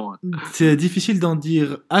rassurant. Ouais. C'est difficile d'en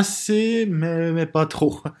dire assez, mais pas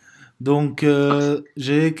trop. Donc,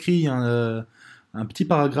 j'ai écrit un petit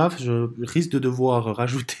paragraphe. Je risque de devoir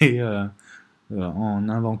rajouter en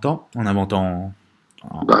inventant.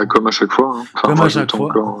 Bah, comme à chaque fois. Hein. Enfin, Comme à chaque fois.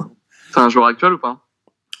 encore. C'est un joueur actuel ou pas?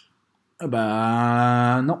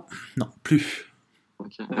 Bah, non, plus.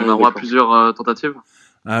 Okay. On aura plusieurs tentatives.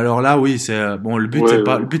 Alors là, oui, c'est bon. Le but, Ouais.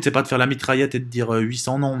 c'est pas de faire la mitraillette et de dire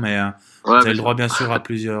 800 noms, mais vous Ouais, avez le droit, bien sûr, à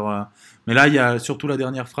plusieurs. Mais là, il y a surtout la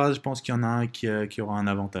dernière phrase. Je pense qu'il y en a un qui aura un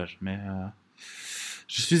avantage. Mais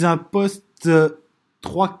je suis à un poste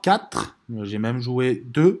 3-4. J'ai même joué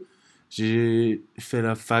 2. J'ai fait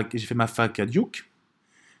ma fac à Duke.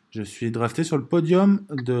 Je suis drafté sur le podium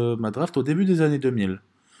de ma draft au début des années 2000.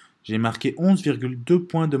 J'ai marqué 11,2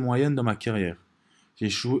 points de moyenne dans ma carrière. J'ai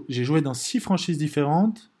joué dans 6 franchises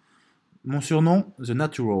différentes. Mon surnom, The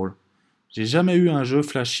Natural. J'ai jamais eu un jeu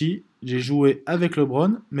flashy. J'ai joué avec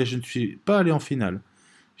LeBron, mais je ne suis pas allé en finale.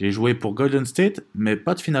 J'ai joué pour Golden State, mais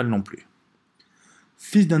pas de finale non plus.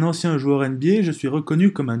 Fils d'un ancien joueur NBA, je suis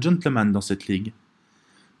reconnu comme un gentleman dans cette ligue.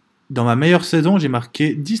 Dans ma meilleure saison, j'ai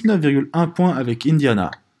marqué 19,1 points avec Indiana.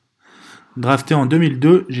 Drafté en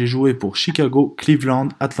 2002, j'ai joué pour Chicago, Cleveland,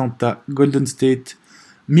 Atlanta, Golden State,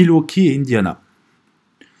 Milwaukee et Indiana.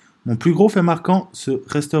 Mon plus gros fait marquant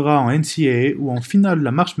restera en NCAA où en finale de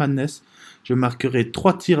la March Madness, je marquerai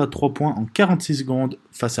 3 tirs à 3 points en 46 secondes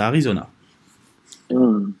face à Arizona.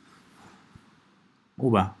 Oh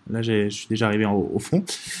bah, là je suis déjà arrivé au fond.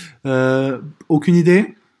 Aucune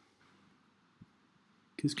idée?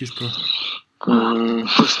 Qu'est-ce que je peux...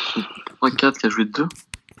 3-4 qui a joué 2.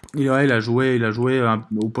 Il a joué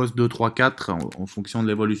au poste 2, 3, 4 en fonction de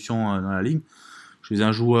l'évolution dans la ligue. Je suis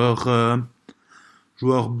un joueur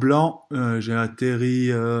blanc.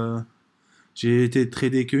 J'ai été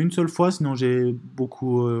tradé qu'une seule fois, sinon j'ai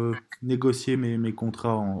beaucoup négocié mes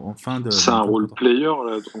contrats en fin de... C'est un role player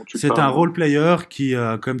là, dont tu parles. C'est un role player qui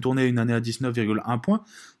a quand même tourné une année à 19,1 points.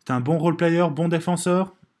 C'est un bon role player, bon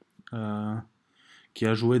défenseur, qui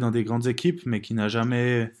a joué dans des grandes équipes, mais qui n'a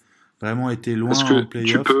jamais vraiment été loin en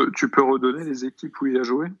playoff. Tu peux redonner les équipes où il a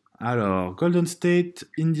joué? Alors, Golden State,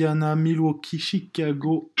 Indiana, Milwaukee,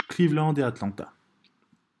 Chicago, Cleveland et Atlanta.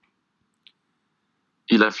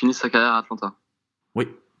 Il a fini sa carrière à Atlanta. Oui.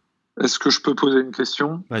 Est-ce que je peux poser une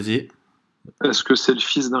question? Vas-y. Est-ce que c'est le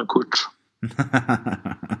fils d'un coach?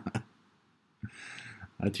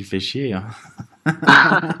 Ah, tu fais chier, hein.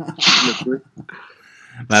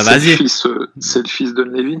 Bah, vas-y. C'est le fils de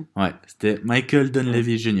Dunleavy? Ouais, c'était Michael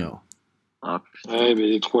Dunleavy Jr. Ah, putain. Ouais, mais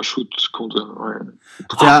les 3 shoots contre... Ouais.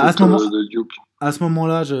 À de Duke. À ce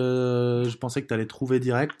moment-là, je pensais que tu allais trouver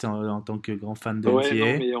direct en tant que grand fan de NCAA. Ouais,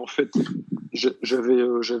 non, mais en fait,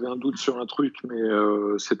 j'avais un doute sur un truc, mais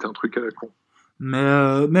c'était un truc à la con.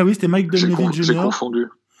 Mais oui, c'était Mike Dunleavy Jr. J'ai confondu.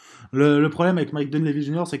 Le problème avec Mike Dunleavy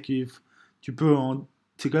Jr., c'est que c'est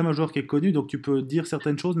quand même un joueur qui est connu, donc tu peux dire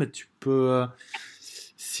certaines choses, mais tu peux...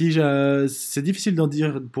 c'est difficile d'en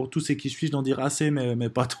dire, pour tous ces qui suis-je, d'en dire assez, mais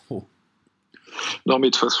pas trop. Non, mais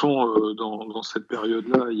de toute façon, dans cette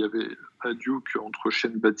période-là, il y avait à Duke, entre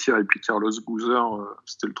Shane Battier et puis Carlos Boozer,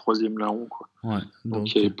 c'était le 3e larron, quoi. Ouais,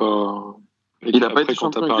 donc il n'y avait pas... Il n'a pas été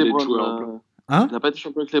champion avec LeBron. Hein? Il n'a pas été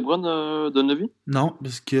champion avec LeBron, Dunleavy? Non,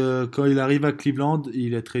 parce que quand il arrive à Cleveland,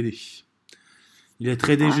 il est tradé. Il est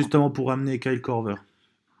tradé justement pour amener Kyle Korver.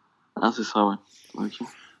 Ah, c'est ça, ouais. Ok.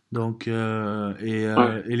 Donc,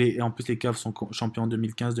 et en plus, les Cavs sont champions en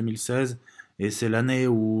 2015-2016. Et c'est l'année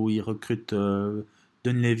où ils recrutent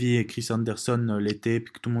Dunleavy et Chris Anderson l'été.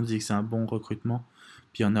 Puis que tout le monde dit que c'est un bon recrutement.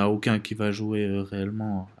 Puis il n'y en a aucun qui va jouer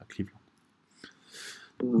réellement à Cleveland.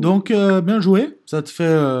 Donc, bien joué. Ça te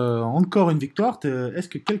fait encore une victoire. Est-ce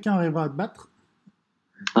que quelqu'un arrivera à te battre?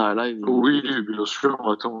 Ah, là, Oui, bien sûr.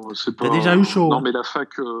 Attends, c'est pas. T'as déjà eu chaud. Non, Hein. mais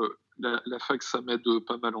la fac, ça m'aide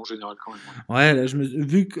pas mal en général quand même. Ouais, là,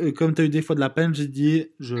 vu que comme tu as eu des fois de la peine, j'ai dit,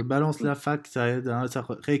 je balance la fac, ça aide, hein, ça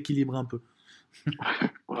rééquilibre un peu.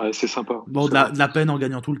 Ouais, c'est sympa. Bon, de la peine en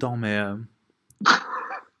gagnant tout le temps, mais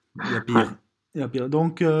il y a pire. Il y a pire.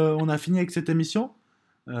 Donc, on a fini avec cette émission.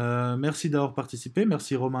 Merci d'avoir participé.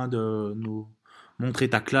 Merci Romain de nous montrer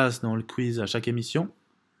ta classe dans le quiz à chaque émission.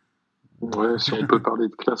 Ouais, si on peut parler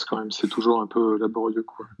de classe quand même, c'est toujours un peu laborieux,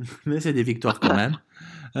 quoi. Mais c'est des victoires quand même.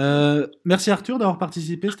 Merci Arthur d'avoir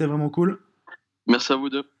participé, c'était vraiment cool. Merci à vous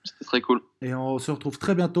deux, c'était très cool. Et on se retrouve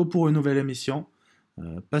très bientôt pour une nouvelle émission.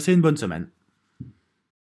 Passez une bonne semaine.